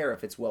will care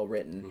if it's well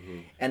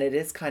written. And it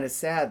is kind of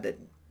sad that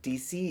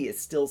DC is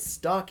still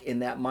stuck in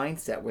that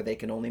mindset where they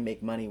can only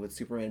make money with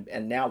Superman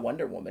and now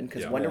Wonder Woman,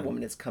 because Wonder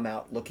Woman has come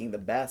out looking the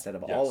best out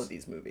of all of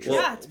these movies.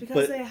 Yeah, it's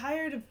because they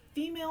hired a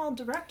female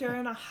director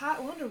and a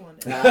hot Wonder Woman.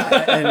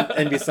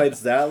 And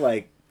besides that,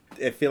 like,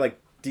 I feel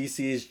like DC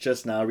is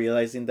just now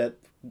realizing that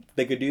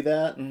they could do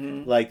that.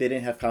 Like, they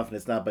didn't have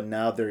confidence now, but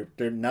now they're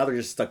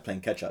just stuck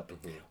playing catch up.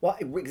 Well,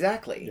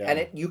 exactly. Yeah.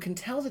 And you can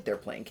tell that they're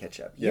playing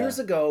catch up. Years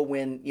ago,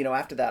 when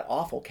after that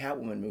awful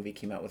Catwoman movie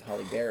came out with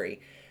Halle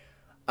Berry,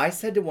 I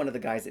said to one of the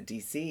guys at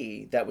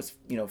DC that was,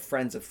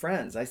 friends of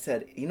friends, I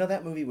said,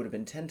 that movie would have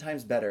been 10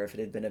 times better if it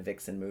had been a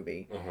Vixen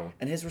movie.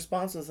 And his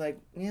response was like,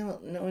 no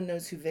one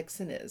knows who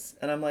Vixen is.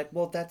 And I'm like,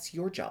 well, that's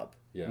your job.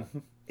 Yeah.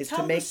 Is Tell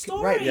to make the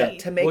story. right, yeah,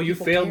 to make Well, you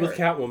people failed care. with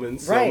Catwoman,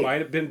 so Right. it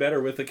might have been better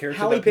with a character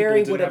Halle that people Berry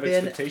didn't would have have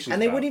been, expectations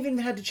and they about. wouldn't even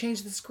had to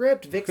change the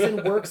script.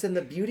 Vixen works in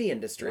the beauty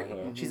industry.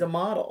 She's a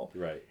model.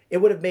 Right. It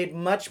would have made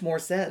much more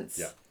sense.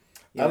 Yeah.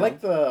 You I know?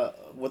 like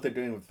what they're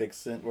doing with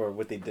Vixen, or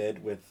what they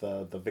did with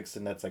the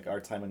Vixen that's like our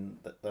time in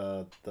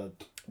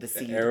the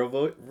Seed.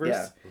 Arrowverse,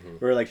 Yeah.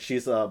 where like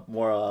she's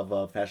more of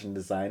a fashion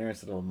designer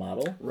instead of a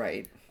model,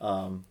 Right.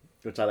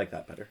 which I like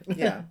that better.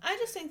 Yeah. I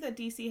just think that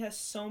DC has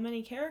so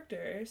many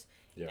characters,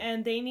 Yeah.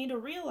 and they need to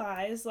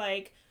realize,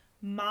 like,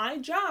 my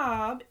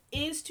job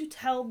is to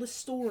tell the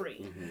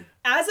story.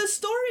 As a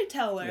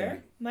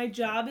storyteller, my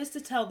job is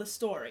to tell the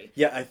story.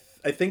 Yeah,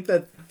 I think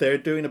that they're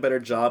doing a better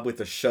job with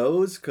the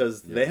shows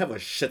because they have a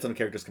shit ton of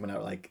characters coming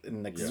out like in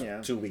the next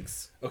Yeah. 2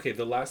 weeks. Okay,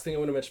 the last thing I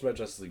want to mention about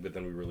Justice League, but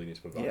then we really need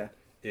to move on, Yeah.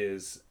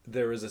 is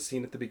there is a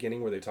scene at the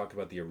beginning where they talk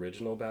about the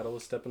original Battle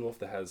of Steppenwolf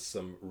that has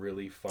some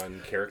really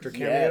fun character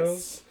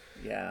cameos.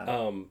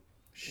 Yeah.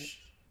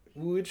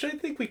 Which I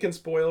think we can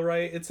spoil,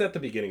 right? It's at the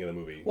beginning of the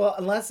movie. Well,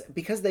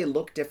 because they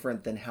look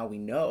different than how we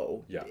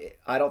know. Yeah.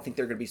 I don't think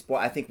they're going to be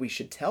spoiled. I think we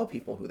should tell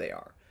people who they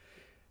are.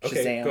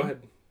 Okay, Shazam. go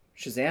ahead.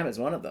 Shazam is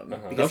one of them.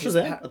 That was Because he's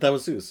Shazam? That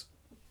was Zeus.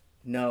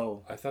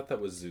 No. I thought that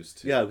was Zeus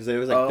too. Yeah, because it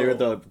was like they were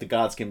Oh. the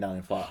gods came down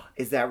and fought.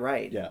 Is that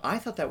right? Yeah. I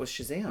thought that was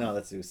Shazam. No,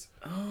 that's Zeus.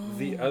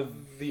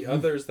 The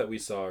others that we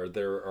saw,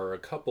 there are a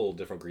couple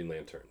different Green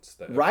Lanterns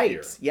that Right.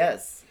 appear.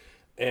 Yes.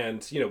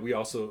 And, we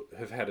also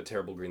have had a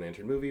terrible Green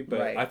Lantern movie, but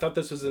Right. I thought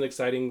this was an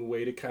exciting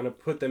way to kind of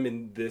put them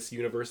in this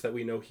universe that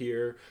we know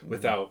here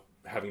without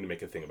having to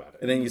make a thing about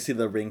it. And then you see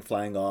the ring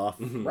flying off.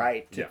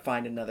 Right. To Yeah.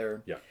 find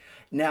another. Yeah.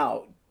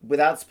 Now,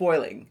 without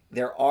spoiling,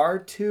 there are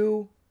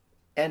two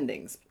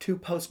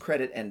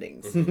post-credit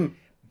endings,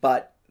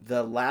 but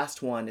the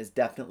last one is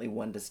definitely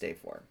one to stay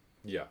for.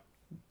 Yeah.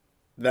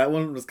 That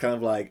one was kind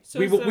of like, So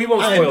We is there won't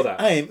one- spoil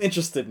that. I am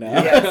interested now.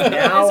 Yes.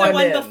 Now Is there I'm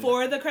one in.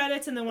 before the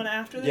credits and then one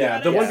after the Yeah,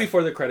 credits? the one Yeah.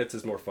 before the credits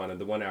is more fun, and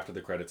the one after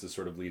the credits is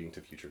sort of leading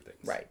to future things.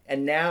 Right.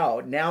 And now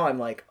I'm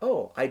like,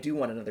 oh, I do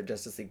want another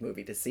Justice League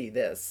movie to see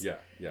this. Yeah,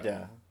 yeah.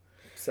 Yeah.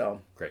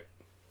 So, Great.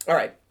 all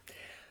right.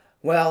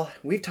 Well,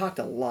 we've talked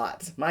a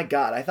lot. My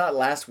God, I thought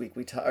last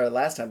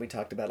time we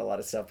talked about a lot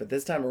of stuff, but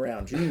this time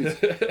around, geez.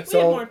 We had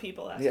So, more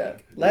people last yeah.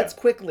 week. Let's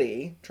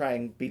quickly try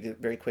and be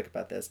very quick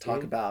about this.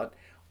 Talk about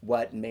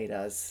what made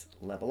us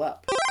level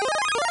up.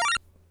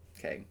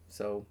 Okay,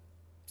 so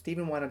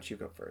Stephen, why don't you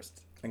go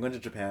first? I'm going to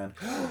Japan.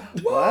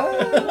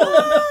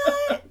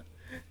 What?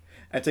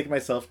 I'm taking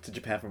myself to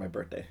Japan for my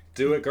birthday.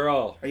 Do it,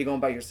 girl. Are you going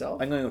by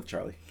yourself? I'm going with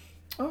Charlie.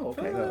 Oh,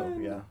 okay. So,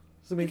 yeah.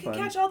 This will be You can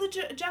fun. catch all the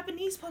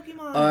Japanese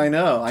Pokemon. I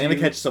know. I'm going you-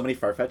 to catch so many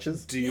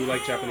Farfetches. Do you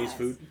like Japanese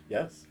food?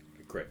 Yes.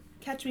 Great.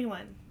 Catch me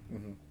one.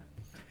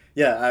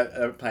 Yeah,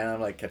 I plan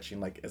on like catching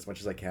like as much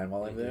as I can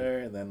while I'm there,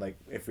 and then like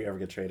if we ever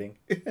get trading.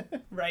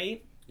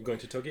 Right? You going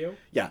to Tokyo?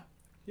 Yeah.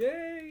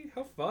 Yay!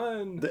 How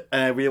fun!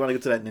 And I really want to go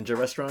to that ninja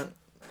restaurant.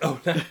 Oh,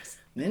 nice.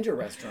 Ninja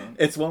restaurant.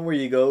 It's one where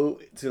you go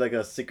to like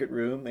a secret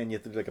room and you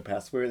have to do like a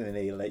password, and then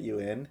they let you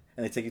in,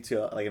 and they take you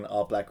to like an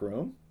all black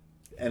room,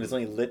 and it's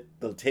only lit.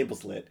 The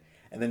table's lit,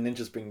 and then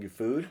ninjas bring you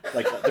food,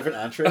 like different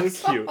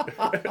entrees. Cute.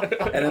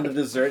 And then the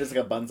dessert is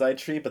like a bonsai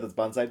tree, but this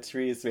bonsai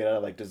tree is made out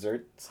of like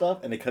dessert stuff,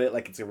 and they cut it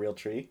like it's a real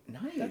tree.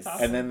 Nice. That's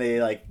awesome. And then they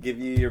like give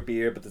you your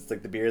beer, but it's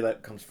like the beer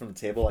that comes from the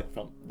table, like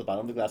from the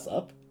bottom of the glass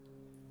up,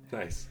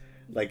 Nice.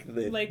 like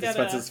the Like at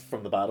dispenses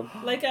from the bottom.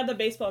 Like at the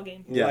baseball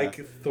game. Yeah. Like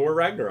Thor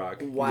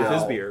Ragnarok. Wow. With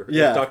his beer.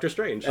 Yeah. With Doctor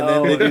Strange. And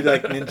then they Oh. do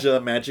like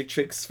ninja magic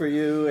tricks for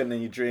you, and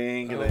then you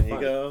drink, and Oh, then you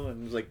fun. go,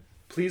 and it's like,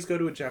 Please go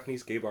to a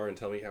Japanese gay bar and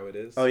tell me how it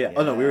is. oh yeah,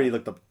 oh no, we Yeah. already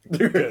looked up.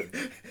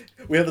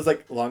 We have this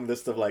like long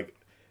list of like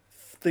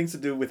things to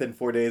do within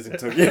 4 days in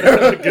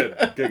Tokyo.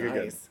 Good.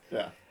 Nice.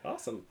 Yeah.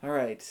 Awesome. All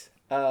right.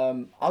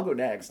 I'll go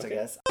next, I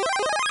guess.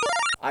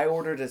 I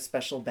ordered a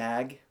special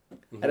bag.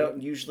 I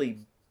don't usually,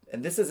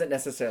 and this isn't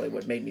necessarily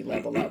what made me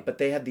level up, but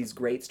they have these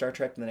great Star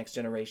Trek The Next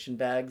Generation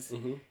bags,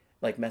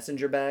 like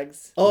messenger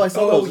bags. Oh, I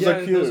saw Oh, those. yeah,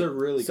 Those are cute. those are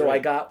really So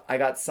great. I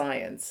got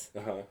science,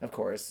 Uh-huh. of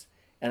course,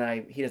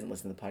 and he doesn't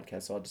listen to the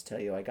podcast, so I'll just tell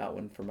you I got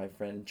one for my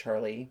friend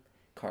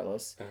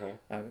Carlos.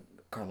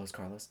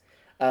 Carlos.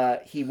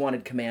 He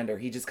wanted Commander.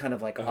 He just kind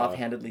of like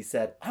offhandedly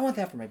said, "I want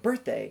that for my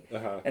birthday,"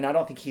 and I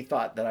don't think he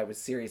thought that I was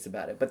serious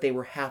about it. But they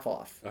were half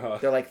off.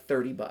 They're like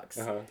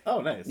 $30.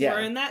 Oh, nice. Yeah.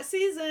 We're in that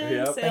season.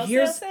 Yep. Sale,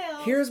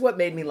 But here's what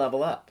made me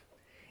level up,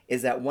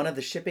 is that one of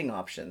the shipping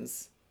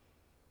options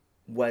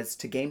was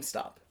to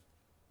GameStop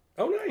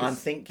Oh, nice. on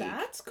ThinkGeek,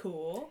 That's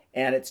cool.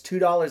 and it's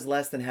 $2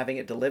 less than having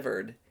it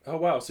delivered, Oh,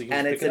 wow. So you can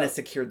and just it's pick in it a up.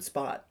 secured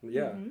spot.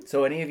 Yeah.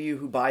 So any of you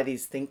who buy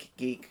these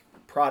ThinkGeek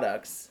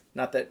products,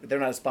 not that they're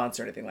not a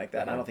sponsor or anything like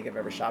that. I don't think I've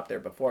ever shopped there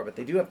before, but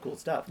they do have cool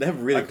stuff. They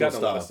have really I've cool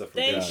gotten a lot of stuff. stuff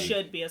from They ThinkGeek.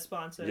 should be a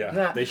sponsor. Yeah,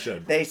 Nah, they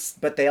should.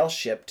 But they'll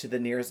ship to the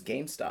nearest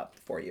GameStop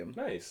for you.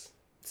 Nice.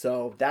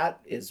 So that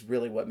is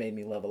really what made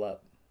me level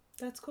up.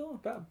 That's cool.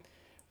 Fab.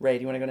 Ray,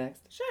 do you want to go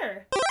next?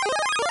 Sure.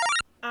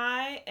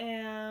 I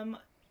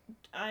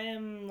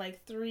am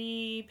like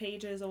 3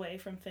 pages away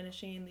from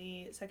finishing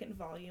the 2nd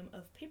volume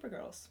of Paper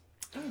Girls.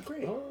 Oh,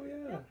 great. Oh,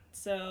 yeah.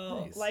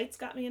 So Nice. Lights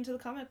got me into the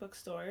comic book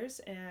stores,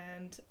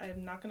 and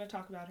I'm not going to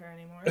talk about her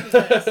anymore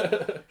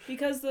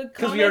because the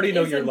comic we already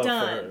know isn't your love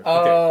done. for her.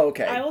 Oh,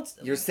 okay. I will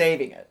You're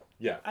saving it.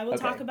 Yeah. I will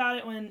Okay. talk about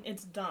it when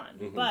it's done.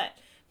 Mhm. But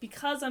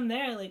because I'm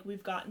there, like,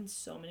 we've gotten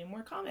so many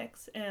more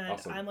comics, and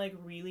Awesome. I'm like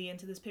really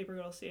into this Paper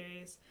Girl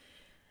series.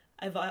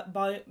 I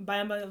buy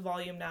them by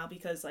volume now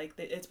because like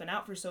it's been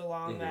out for so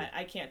long that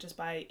I can't just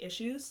buy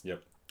issues.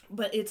 Yep.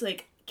 But it's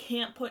like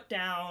can't put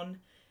down.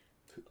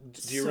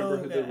 Do you So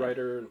remember who the good.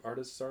 writer and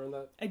artists are in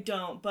that? I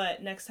don't,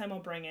 but next time I'll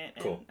bring it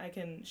and Cool. I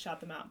can shout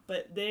them out.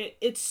 But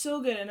it's so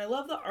good, and I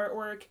love the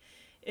artwork.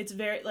 It's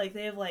very like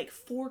they have like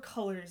 4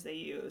 colors they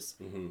use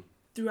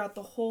throughout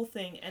the whole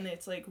thing, and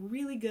it's like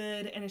really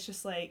good, and it's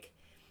just like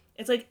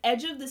it's like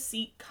edge of the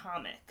seat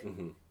comic,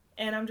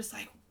 and I'm just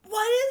like,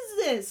 what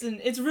is this?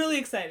 And it's really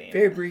exciting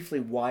Very briefly,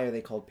 why are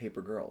they called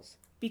Paper Girls?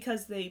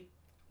 because they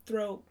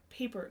throw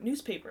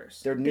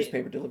newspapers. They're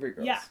newspaper delivery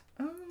girls. Yeah.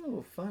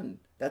 Oh, fun.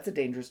 That's a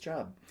dangerous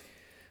job.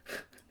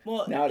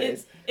 Well,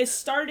 Nowadays. it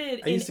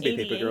started I used to in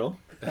be a paper 88. girl.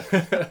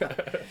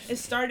 It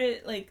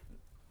started like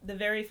the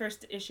very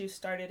first issue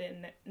started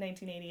in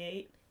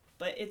 1988,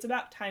 but it's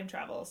about time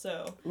travel.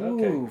 So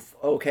Oof.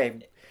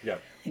 Okay. Yeah.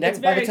 Next,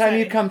 It's by the very time you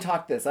exciting. come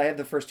talk this, I have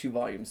the first 2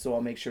 volumes, so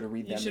I'll make sure to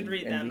read You them. should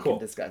read and them. we Cool.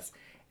 can discuss.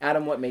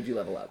 Adam, what made you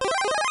level up?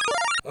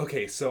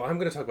 Okay, so I'm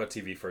going to talk about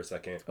TV for a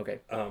second. Okay.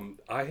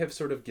 I have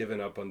sort of given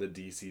up on the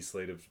DC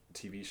slate of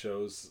TV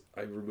shows.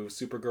 I removed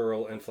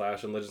Supergirl and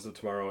Flash and Legends of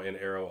Tomorrow and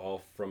Arrow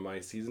all from my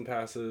season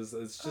passes.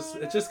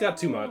 It just got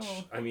too much.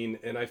 I mean,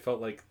 and I felt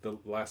like the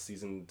last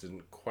season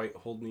didn't quite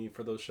hold me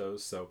for those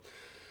shows. So,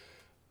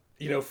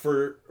 you know,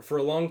 for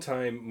a long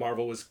time,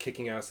 Marvel was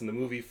kicking ass in the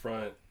movie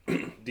front.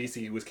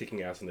 DC was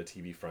kicking ass in the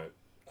TV front.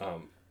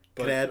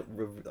 Can I add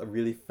a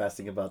really fast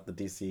thing about the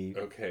DC?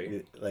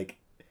 Okay. Like,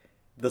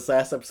 this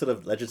last episode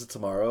of Legends of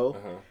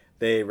Tomorrow,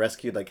 they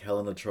rescued, like,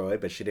 Helena Troy,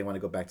 but she didn't want to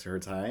go back to her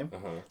time.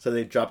 So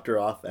they dropped her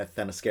off at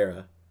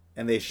Themyscira,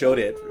 and they showed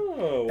it.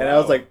 Oh, And I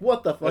was like,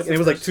 what the fuck? That's And it the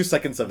was like first- 2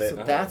 seconds of it.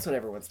 So that's what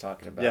everyone's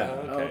talking about. Yeah.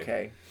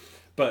 Okay.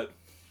 But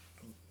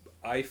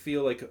I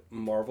feel like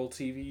Marvel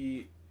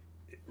TV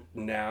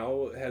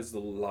now has a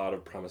lot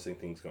of promising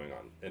things going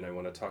on, and I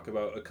want to talk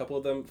about a couple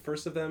of them.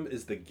 First of them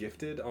is The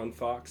Gifted on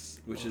Fox,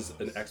 which is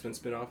an X-Men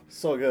spinoff.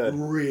 So good.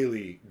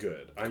 Really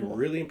good. I'm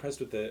really impressed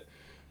with it.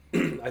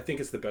 I think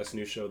it's the best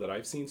new show that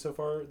I've seen so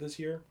far this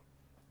year.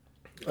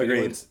 If Agreed.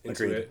 anyone's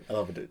into Agreed. it, I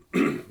loved it.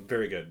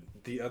 very good.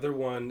 The other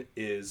one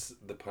is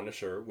The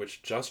Punisher,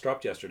 which just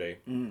dropped yesterday.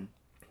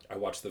 I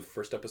watched the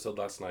first episode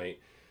last night,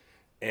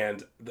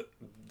 and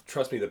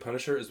trust me, The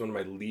Punisher is one of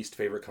my least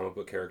favorite comic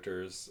book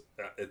characters.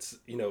 It's,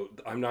 you know,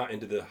 I'm not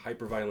into the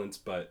hyper-violence,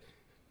 but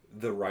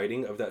the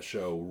writing of that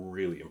show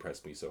really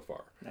impressed me so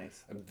far.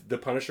 Nice. The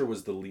Punisher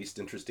was the least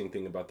interesting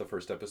thing about the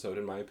first episode,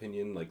 in my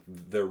opinion. Like,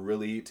 they're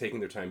really taking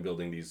their time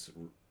building these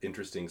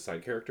interesting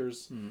side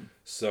characters.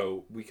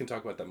 So we can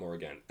talk about that more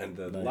again. And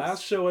the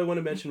last show I want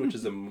to mention, which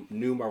is a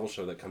new Marvel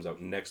show that comes out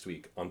next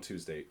week on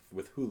Tuesday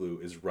with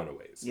Hulu, is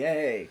Runaways.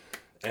 Yay.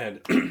 And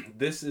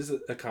this is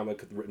a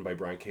comic written by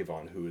Brian K.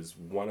 Vaughan, who is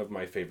one of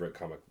my favorite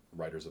comic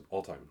writers of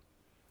all time.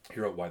 He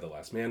wrote Y the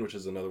Last Man, which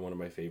is another one of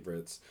my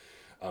favorites.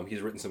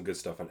 He's written some good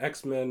stuff on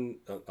X-Men,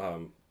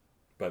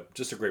 but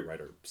just a great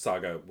writer.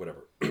 Saga,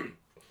 whatever.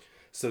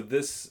 So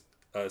this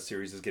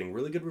series is getting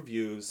really good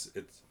reviews.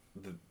 It's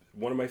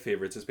one of my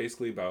favorites. It's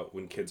basically about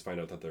when kids find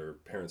out that their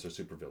parents are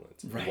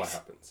supervillains and what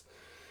happens.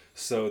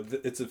 So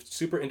it's a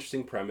super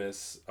interesting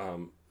premise.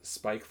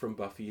 Spike from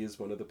Buffy is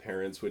one of the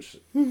parents, which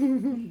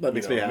That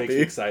makes me happy. makes me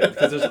excited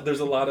because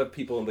there's a lot of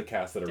people in the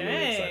cast that are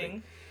really exciting.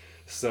 Dang.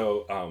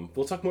 So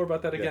we'll talk more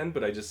about that again,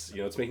 but I just,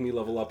 it's making me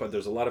level up.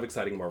 There's a lot of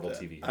exciting Marvel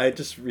TV. I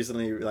just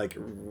recently, like,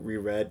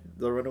 reread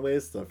The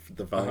Runaways, the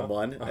volume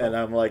 1, and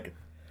I'm like,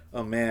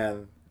 oh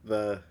man,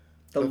 the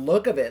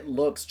look of it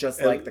looks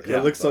just like the comic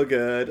it looks so book.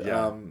 good.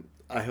 Yeah.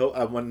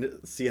 I want to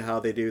see how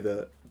they do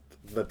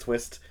the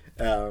twist.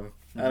 On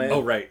it.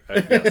 Oh, right.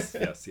 Yes.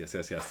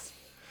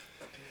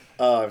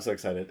 Oh, I'm so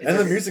excited. And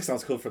the music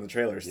sounds cool from the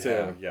trailers too.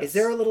 Yeah, yes. Is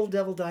there a little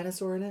devil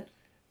dinosaur in it?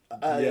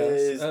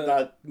 It's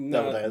not no,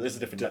 Double Dinosaur. It's a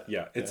different.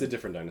 it's a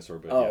different dinosaur,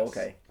 but Oh, yes.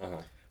 okay. Uh-huh.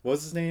 What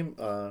was his name?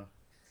 No,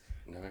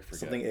 I forget.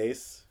 Something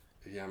Ace.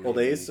 Yeah, Old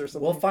maybe. Ace or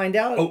something. We'll find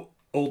out. Oh,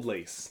 Old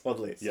Lace. Old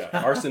Lace. Yeah,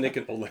 Arsenic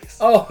and Old Lace.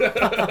 Oh.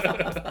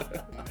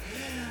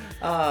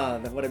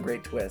 What a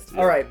great twist.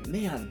 All right,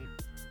 man.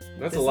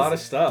 That's this a lot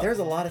is- of stuff. There's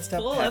a lot of stuff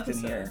Full packed in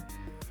episode. here.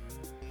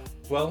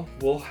 Well,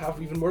 we'll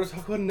have even more to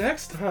talk about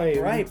next time.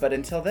 Right, but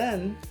until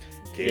then,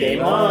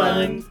 Game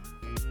on.